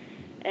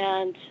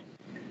 And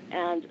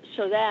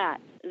so that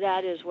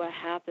is what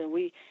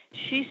happened.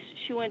 She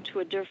went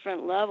to a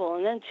different level,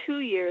 and then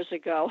 2 years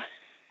ago,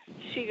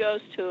 she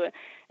goes to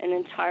an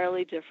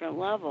entirely different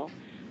level.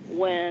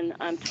 When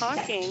I'm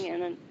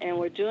talking and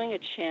we're doing a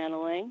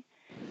channeling,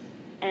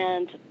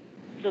 and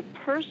the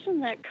person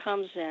that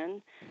comes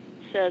in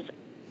says,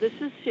 "This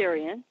is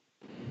Syrian,"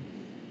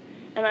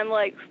 and I'm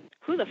like,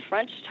 "Who the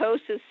French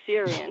toast is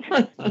Syrian?"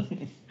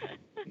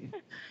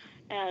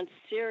 And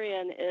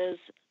Syrian is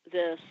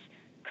this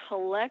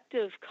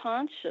collective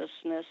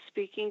consciousness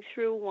speaking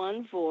through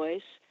one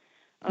voice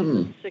of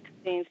the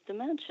 16th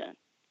dimension.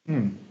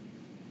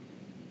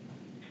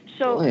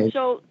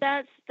 So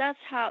that's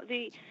how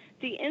the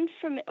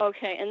information.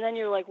 Okay, and then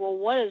you're like, well,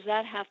 what does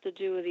that have to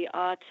do with the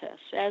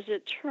autists? As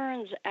it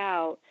turns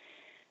out,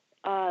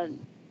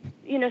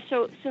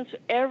 so since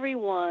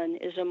everyone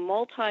is a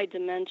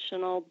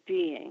multidimensional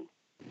being,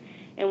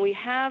 and we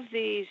have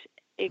these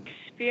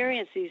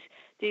experiences,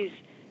 these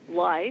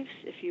lives,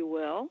 if you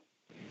will,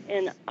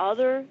 in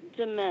other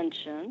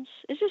dimensions,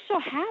 it just so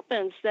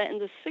happens that in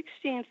the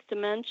 16th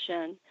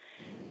dimension,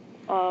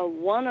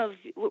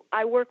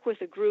 I work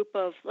with a group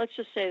of, let's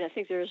just say, I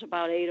think there's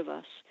about 8 of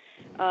us.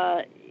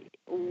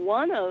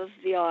 One of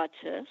the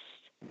autists,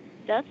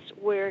 that's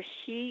where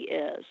he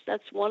is.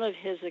 That's one of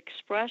his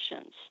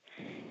expressions.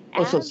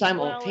 Oh, so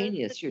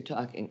simultaneous, you're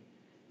talking.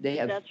 They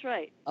have. That's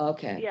right.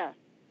 Okay. Yeah.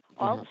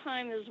 All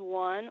time is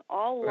one.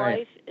 All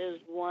life is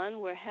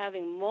one. We're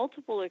having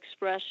multiple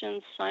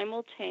expressions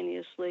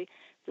simultaneously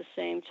at the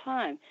same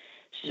time.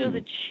 So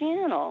the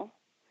channel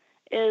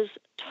is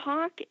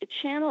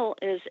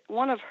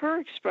one of her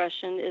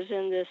expression is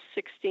in this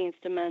 16th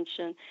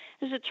dimension.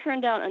 As it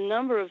turned out, a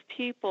number of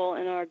people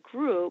in our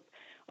group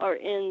are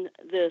in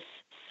this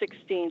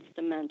 16th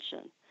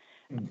dimension.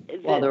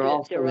 Well, they're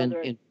also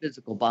in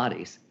physical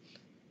bodies.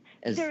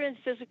 They're in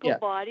physical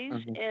bodies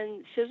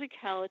and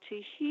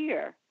physicality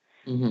here.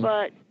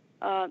 But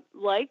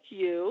like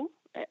you,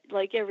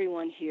 like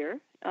everyone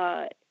here,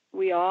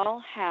 we all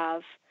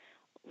have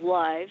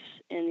lives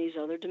in these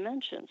other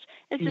dimensions.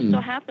 It just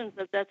so happens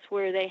that that's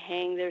where they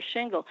hang their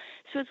shingle.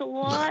 So it's a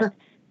lot,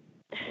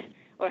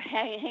 or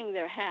hang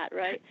their hat,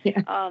 right?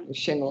 Yeah,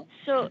 shingle.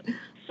 So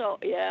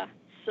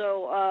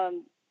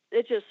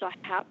it just so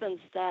happens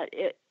that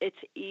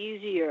it's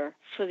easier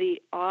for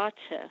the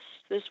autist,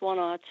 this one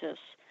autist,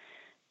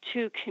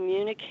 to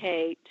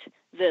communicate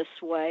this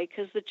way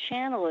because the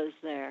channel is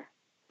there.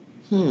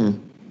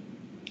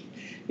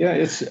 Yeah,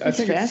 I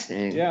think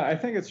fascinating. I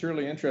think it's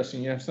really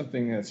interesting. You have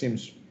something that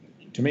seems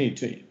to me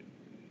to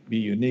be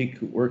unique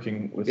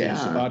working with these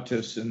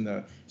autists in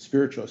the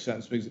spiritual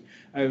sense, because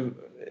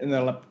in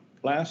the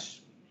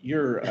last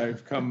year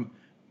I've come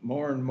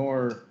more and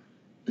more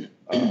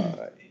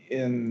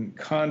in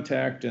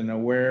contact and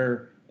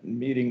aware,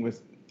 meeting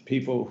with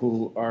people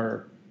who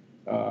are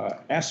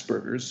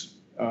Asperger's,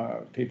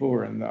 people who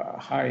are in the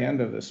high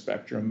end of the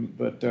spectrum,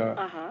 but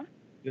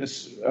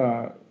this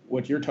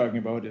what you're talking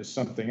about is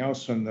something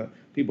else from the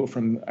people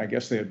from, I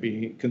guess they'd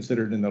be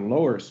considered in the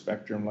lower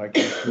spectrum, like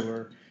us, who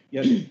are,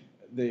 yet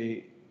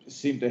they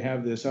seem to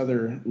have this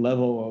other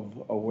level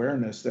of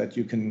awareness that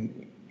you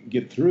can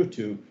get through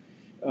to.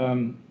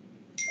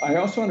 I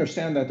also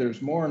understand that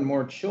there's more and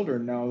more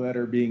children now that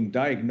are being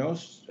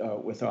diagnosed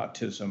with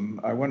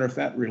autism. I wonder if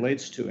that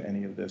relates to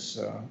any of this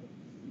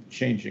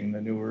changing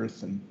the new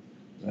earth and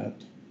that.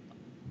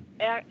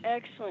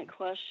 Excellent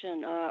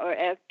question, or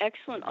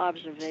excellent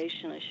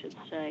observation, I should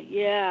say.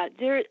 Yeah,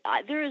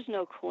 there is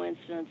no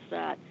coincidence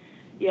that,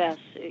 yes,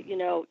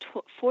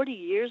 40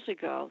 years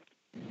ago,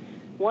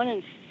 1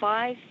 in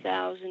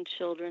 5,000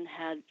 children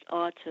had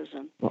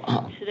autism.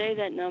 Wow. Today,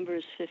 that number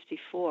is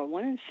 54.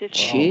 1 in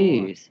 54.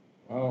 Jeez.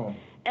 Oh.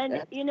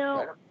 And,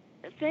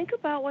 think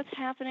about what's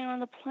happening on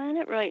the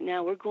planet right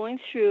now. We're going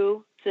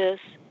through this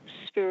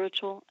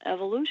spiritual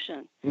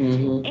evolution.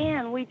 Mm-hmm.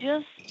 And we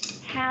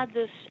just had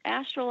this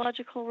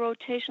astrological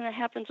rotation that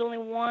happens only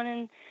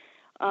one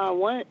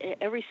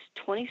every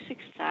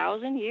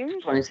 26,000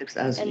 years.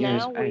 26,000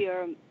 years.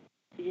 And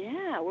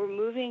now we're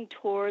moving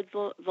toward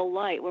the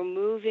light. We're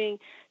moving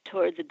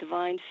toward the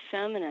divine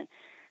feminine.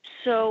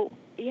 So,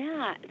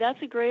 yeah,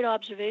 that's a great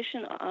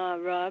observation,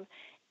 Rob.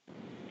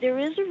 There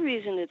is a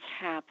reason it's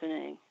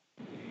happening.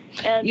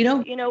 And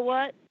you know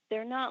what?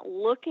 They're not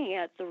looking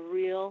at the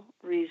real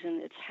reason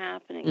it's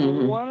happening. Mm-hmm.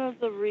 And one of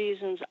the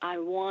reasons I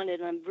wanted,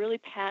 and I'm really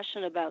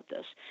passionate about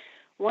this,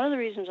 one of the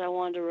reasons I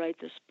wanted to write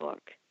this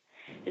book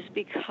is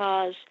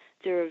because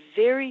there are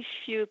very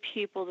few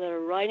people that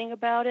are writing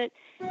about it,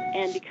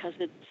 and because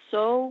it's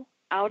so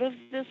out of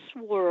this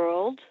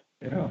world,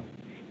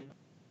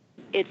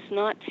 it's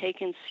not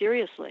taken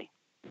seriously.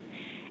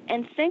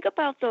 And think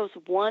about those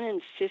 1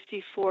 in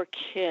 54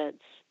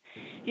 kids.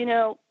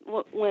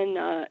 When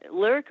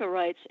Lyrica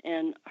writes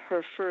in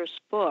her first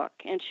book,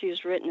 and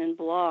she's written in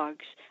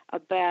blogs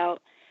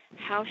about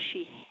how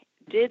she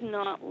did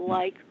not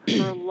like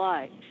her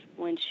life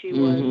when she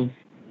was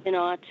in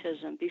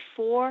autism,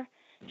 before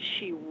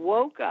she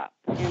woke up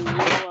and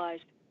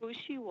realized who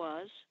she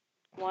was,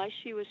 why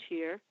she was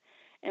here,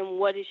 and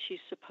what is she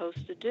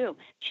supposed to do.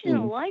 She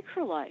didn't like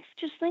her life.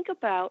 Just think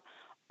about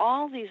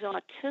all these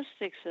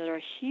autistics that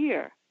are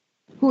here.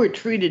 Who are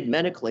treated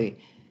medically,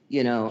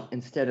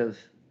 instead of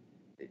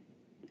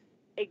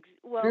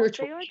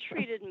spiritual. They are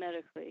treated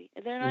medically.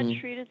 They're not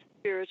treated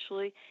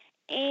spiritually,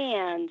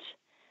 and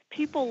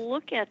people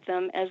look at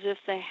them as if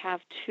they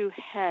have two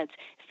heads.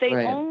 If they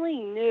only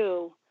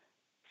knew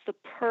the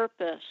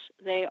purpose,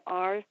 they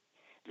are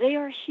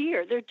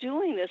here. They're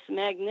doing this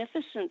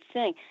magnificent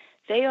thing.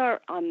 They are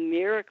a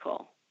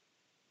miracle.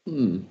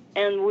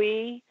 And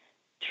we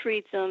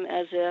treat them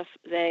as if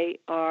they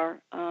are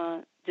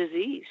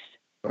diseased.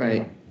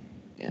 Right.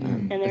 Yeah.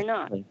 And they're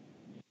not.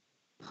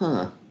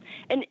 Huh.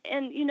 And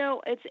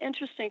it's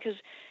interesting because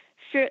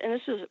fear, and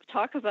this is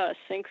talk about a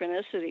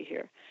synchronicity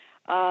here.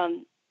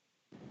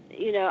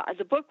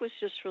 The book was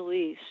just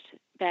released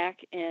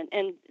back in,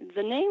 and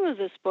the name of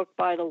this book,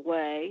 by the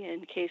way,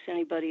 in case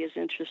anybody is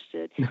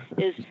interested,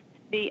 is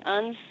The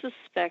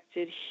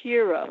Unsuspected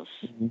Heroes.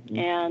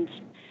 And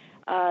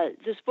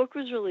this book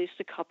was released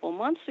a couple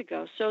months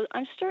ago. So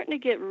I'm starting to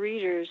get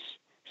readers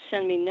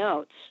send me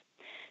notes.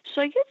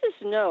 So I get this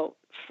note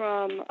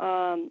from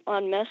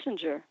on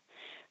Messenger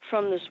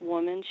from this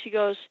woman. She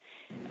goes,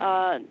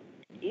 I'm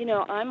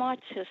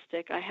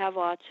autistic. I have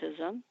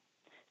autism.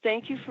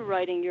 Thank you for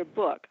writing your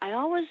book. I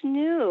always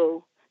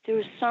knew there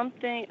was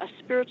something, a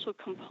spiritual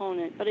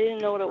component, but I didn't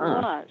know what it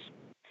was.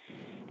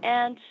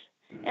 And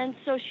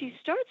so she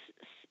starts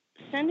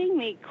sending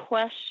me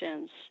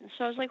questions. And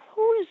so I was like,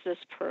 who is this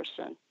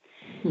person?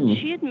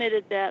 She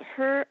admitted that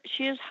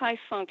she is high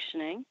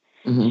functioning.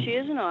 She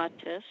is an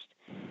autist.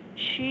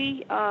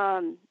 She,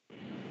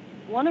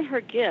 one of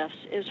her gifts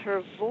is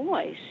her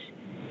voice.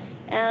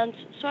 And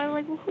so I'm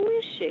like, well, who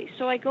is she?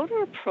 So I go to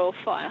her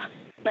profile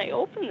and I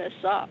open this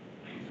up.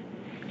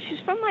 She's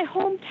from my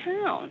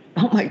hometown.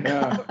 Oh my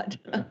God.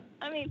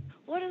 I mean,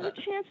 what are the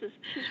chances?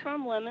 She's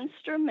from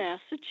Leominster,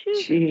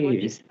 Massachusetts.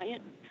 Jeez.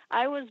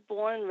 I was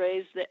born and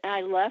raised there.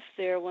 I left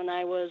there when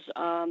I was,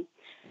 I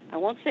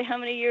won't say how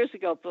many years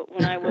ago, but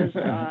when I was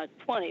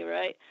 20,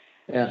 right?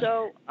 Yeah.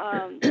 So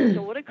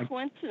what a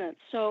coincidence.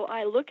 So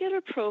I look at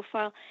her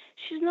profile.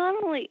 She's not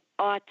only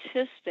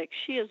autistic,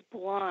 she is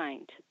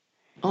blind.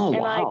 Oh,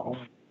 wow.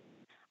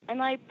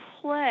 And I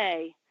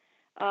play.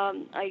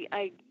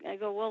 I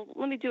go, well,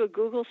 let me do a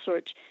Google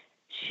search.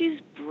 She's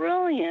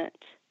brilliant.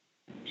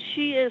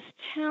 She is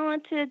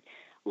talented.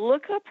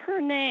 Look up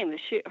her name.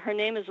 Her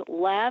name is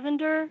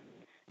Lavender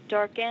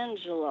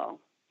Darkangelo.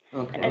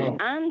 Okay. And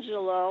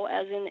Angelo,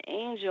 as in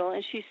angel,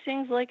 and she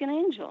sings like an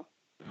angel.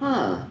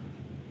 Huh.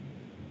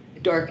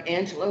 Dark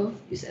Angelo,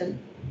 you said?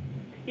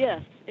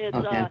 Yes, it's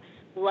Okay.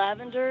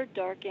 Lavender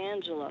Dark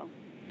Angelo.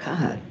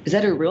 God, is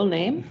that her real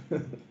name?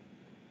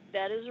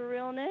 That is a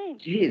real name.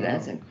 Gee,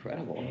 that's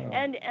incredible. Wow.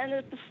 And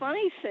the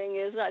funny thing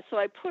is that so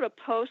I put a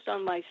post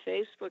on my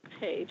Facebook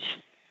page,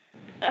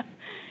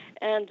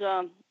 and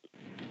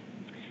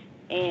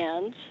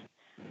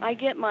I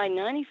get my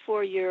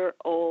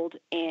 94-year-old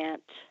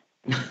aunt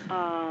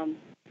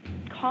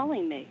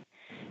calling me.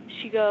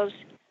 She goes,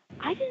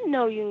 "I didn't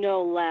know you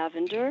know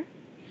Lavender.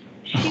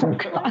 She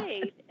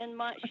played in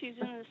my. She's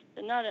in this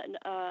not an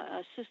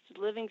assisted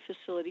living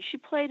facility. She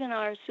played in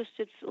our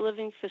assisted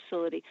living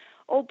facility.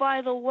 Oh,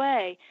 by the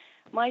way,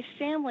 my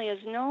family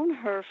has known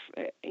her.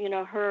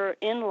 Her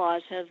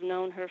in-laws have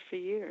known her for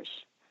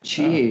years.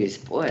 Jeez,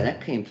 boy,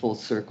 that came full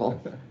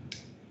circle.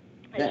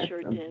 It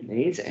sure did.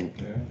 Amazing.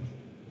 Yeah.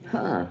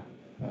 Huh.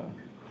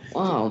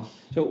 Wow.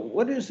 So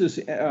what is this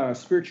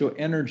spiritual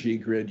energy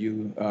grid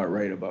you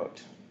write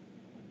about?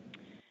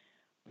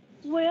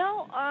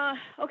 Well,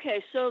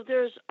 okay, so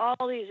there's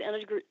all these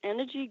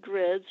energy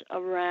grids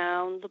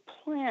around the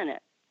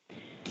planet.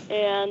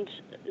 And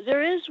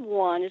there is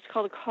one, it's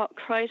called the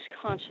Christ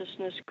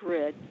Consciousness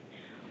Grid,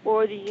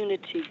 or the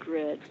Unity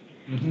Grid.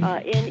 Mm-hmm.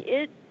 And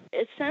it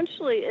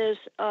essentially is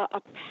a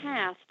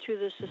path to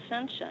this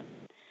ascension.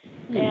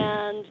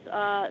 And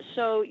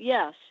so,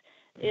 yes,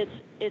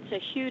 it's a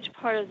huge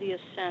part of the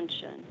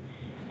ascension.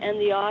 And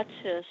the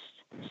autists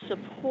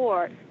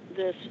support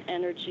this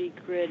energy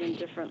grid in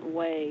different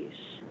ways.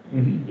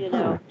 Mm-hmm. You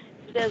know,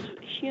 as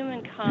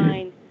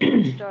humankind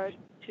starts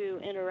to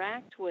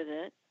interact with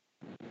it,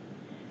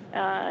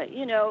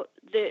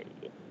 the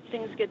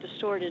things get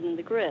distorted in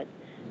the grid.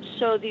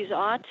 So these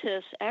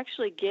autists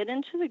actually get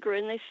into the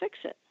grid and they fix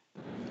it.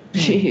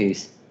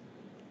 Jeez.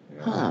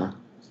 Yeah. Huh.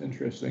 It's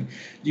interesting.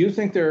 Do you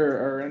think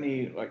there are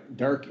any like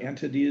dark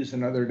entities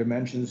in other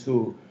dimensions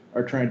who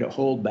are trying to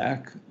hold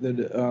back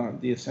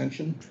the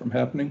ascension from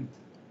happening?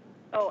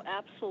 Oh,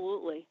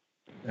 absolutely.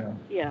 Yeah.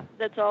 Yeah,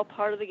 that's all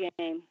part of the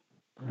game.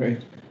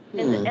 Right.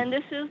 And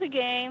this is a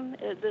game.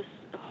 This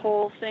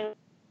whole thing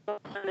on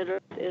planet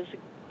Earth is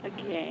a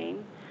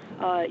game.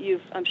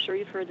 I'm sure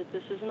you've heard that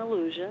this is an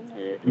illusion.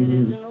 It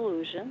is an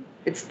illusion.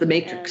 It's the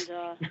Matrix.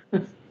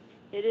 And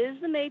it is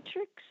the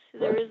Matrix.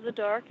 There is the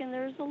dark and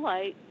there is the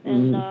light.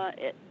 And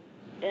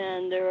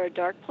and there are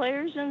dark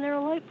players and there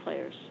are light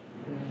players.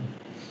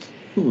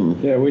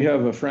 Yeah, we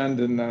have a friend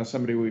and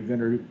somebody we've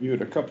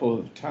interviewed a couple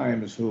of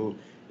times who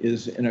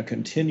is in a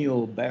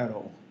continual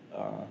battle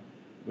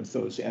with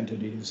those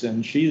entities,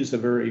 and she's a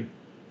very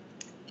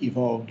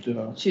evolved.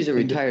 She's a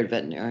retired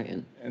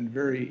veterinarian. And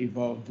very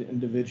evolved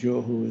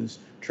individual who has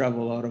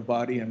traveled out of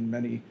body and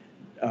many,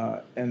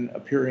 and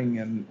appearing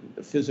in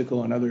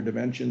physical and other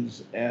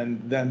dimensions, and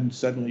then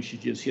suddenly she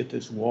just hit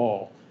this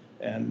wall.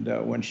 And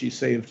when she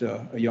saved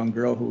a young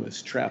girl who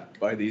was trapped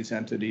by these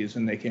entities,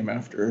 and they came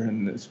after her,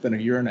 and it's been a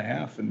year and a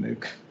half, and they've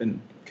been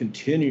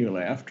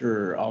continually after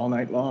her all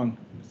night long.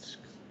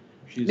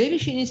 Maybe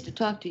she needs to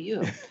talk to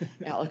you,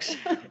 Alex.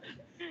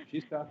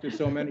 She's talked to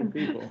so many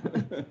people.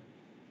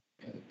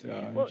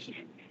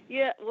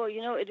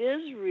 It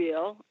is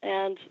real,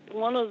 and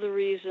one of the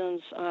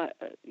reasons,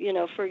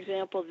 for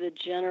example, the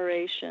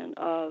generation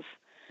of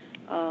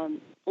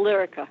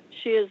Lyrica,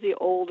 she is the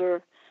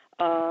older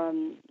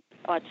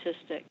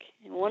autistic.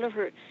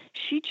 And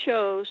she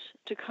chose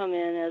to come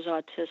in as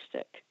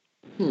autistic.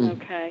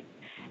 Okay,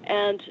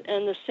 and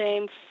the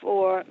same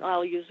for,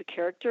 I'll use the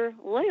character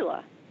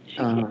Layla. She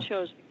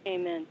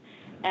came in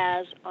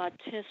as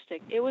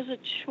autistic. It was a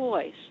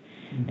choice.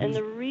 Mm-hmm. And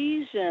the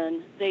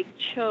reason they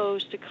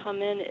chose to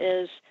come in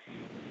is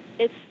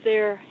it's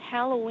their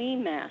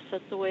Halloween mask.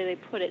 That's the way they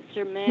put it. It's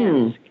their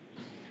mask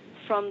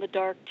from the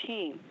dark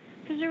team.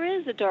 Because there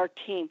is a dark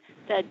team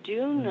that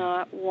do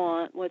not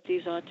want what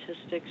these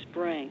autistics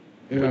bring,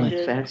 which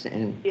is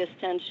the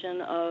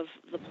ascension of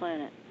the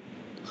planet.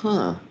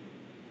 Huh.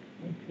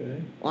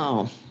 Okay.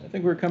 Wow. I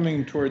think we're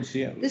coming towards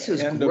the end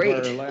of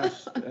our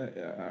last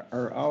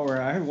our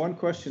hour. I have one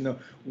question though.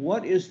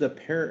 What is the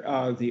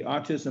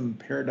Autism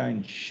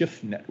Paradigm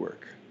Shift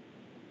Network?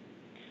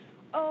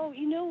 Oh,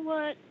 you know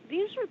what?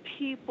 These are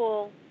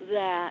people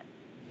that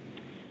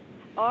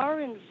are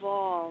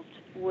involved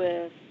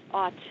with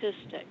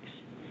autistics.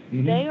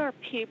 Mm-hmm. They are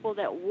people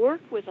that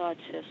work with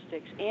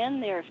autistics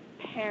and their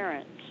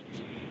parents,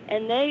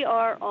 and they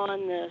are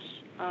on this.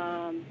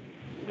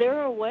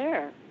 They're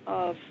aware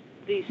of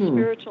the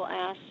spiritual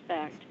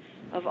aspect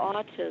of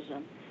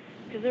autism,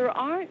 because there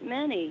aren't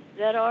many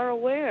that are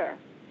aware,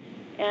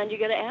 and you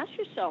got to ask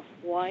yourself,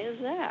 why is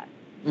that?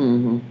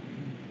 Mm-hmm.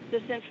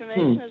 This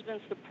information has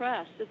been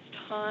suppressed. It's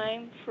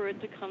time for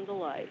it to come to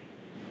light,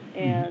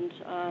 and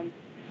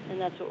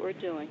that's what we're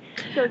doing.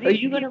 So these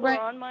people are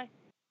on my.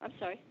 I'm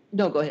sorry.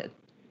 No, go ahead.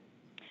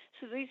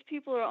 So these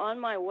people are on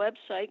my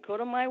website. Go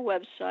to my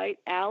website,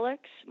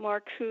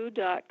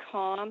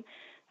 alexmarcoux.com.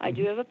 I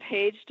do have a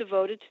page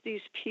devoted to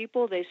these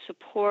people. They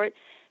support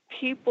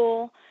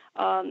people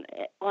on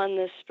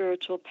this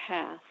spiritual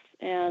path.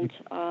 And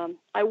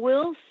I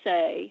will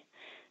say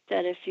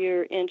that if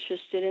you're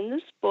interested in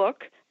this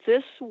book,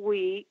 this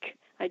week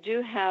I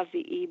do have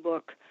the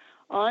ebook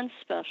on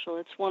special.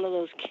 It's one of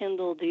those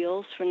Kindle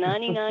deals for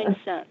 99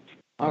 cents.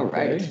 All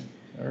right. Okay.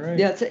 All right.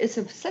 Yeah,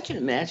 it's such an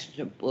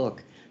imaginative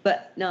book.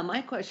 But now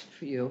my question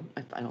for you,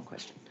 my final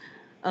question,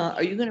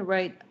 are you going to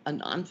write a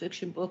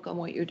nonfiction book on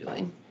what you're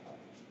doing?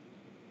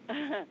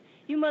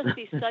 You must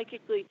be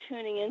psychically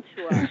tuning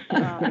into us.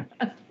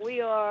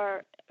 We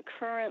are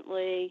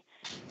currently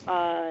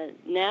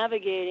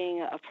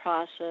navigating a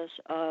process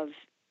of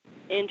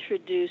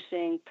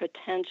introducing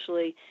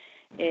potentially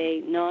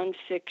a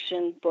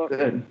nonfiction book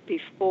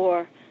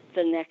before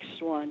the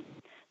next one.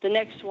 The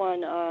next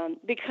one,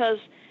 because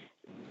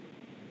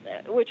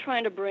we're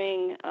trying to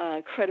bring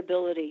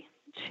credibility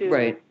to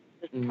this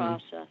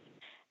process,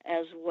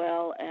 as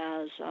well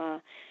as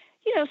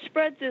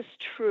spread this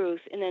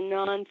truth in a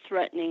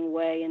non-threatening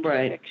way in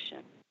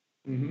fiction.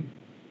 Mm-hmm.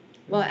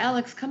 Well,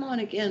 Alex, come on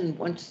again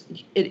once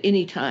at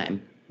any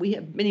time. We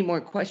have many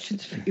more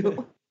questions for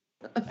you.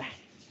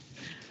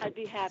 I'd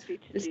be happy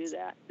to do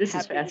that. This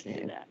is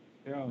fascinating.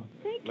 Yeah.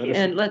 Thank you.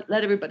 And let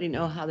everybody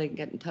know how they can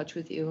get in touch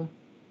with you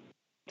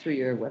through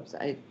your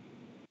website.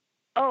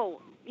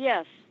 Oh,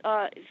 yes.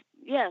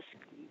 Yes.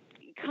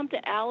 Come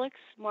to Alex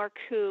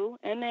Marcoux,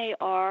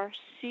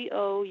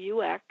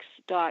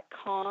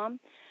 MarCous.com.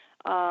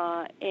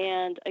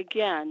 And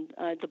again,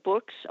 the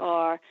books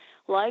are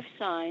Life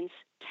Signs,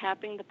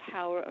 Tapping the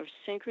Power of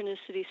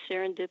Synchronicity,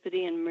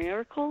 Serendipity, and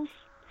Miracles,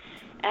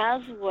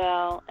 as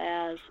well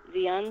as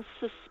The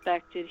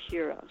Unsuspected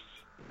Heroes.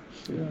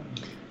 Yeah.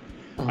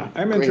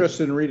 I'm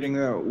interested in reading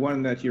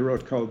one that you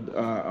wrote called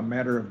A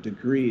Matter of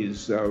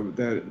Degrees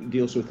that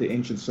deals with the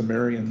ancient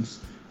Sumerians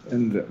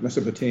and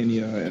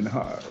Mesopotamia, and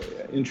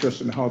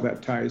interest in how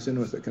that ties in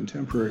with the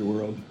contemporary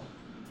world.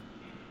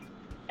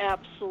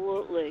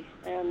 Absolutely.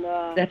 And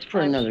that's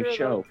for another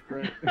show.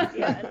 And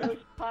those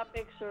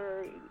topics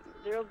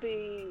they'll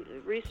be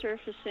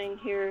resurfacing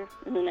here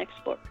in the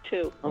next book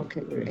too.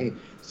 Okay, great.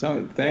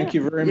 So thank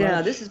you very much.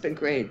 Yeah, this has been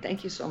great.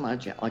 Thank you so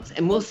much, Alex.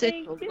 And we'll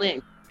send you a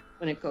link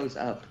when it goes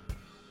up.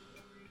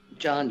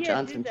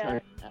 Johnson.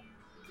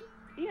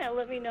 Yeah,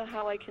 let me know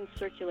how I can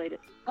circulate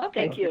it.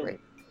 Okay. Thank you. Great.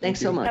 Thanks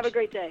so much. Have a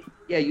great day.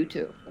 Yeah, you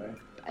too.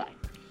 Bye.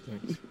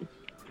 Thanks.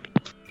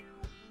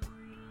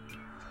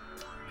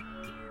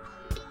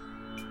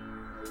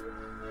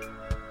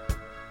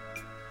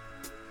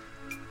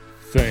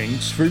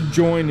 Thanks for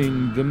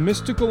joining the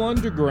Mystical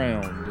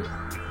Underground.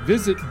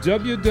 Visit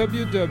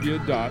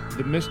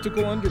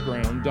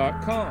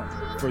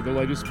www.themysticalunderground.com for the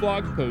latest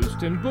blog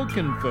post and book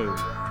info.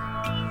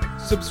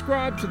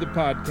 Subscribe to the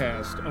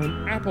podcast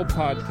on Apple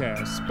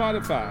Podcasts,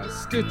 Spotify,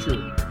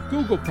 Stitcher,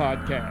 Google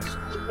Podcasts,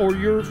 or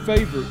your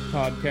favorite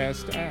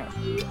podcast app.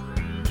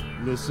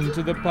 Listen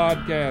to the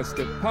podcast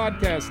at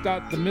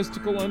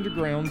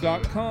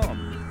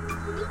podcast.themysticalunderground.com.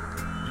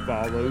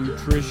 Follow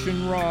Trish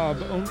and Rob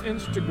on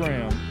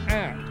Instagram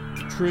at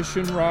Trish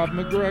and Rob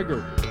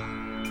McGregor.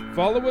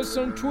 Follow us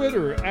on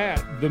Twitter at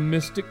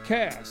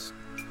TheMysticCast.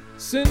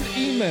 Send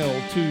email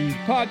to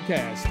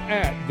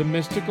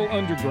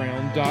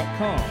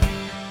podcast@themysticalunderground.com.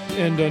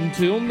 And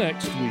until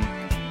next week,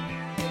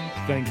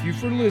 thank you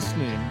for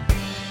listening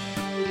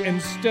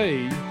and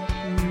stay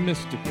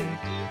mystical.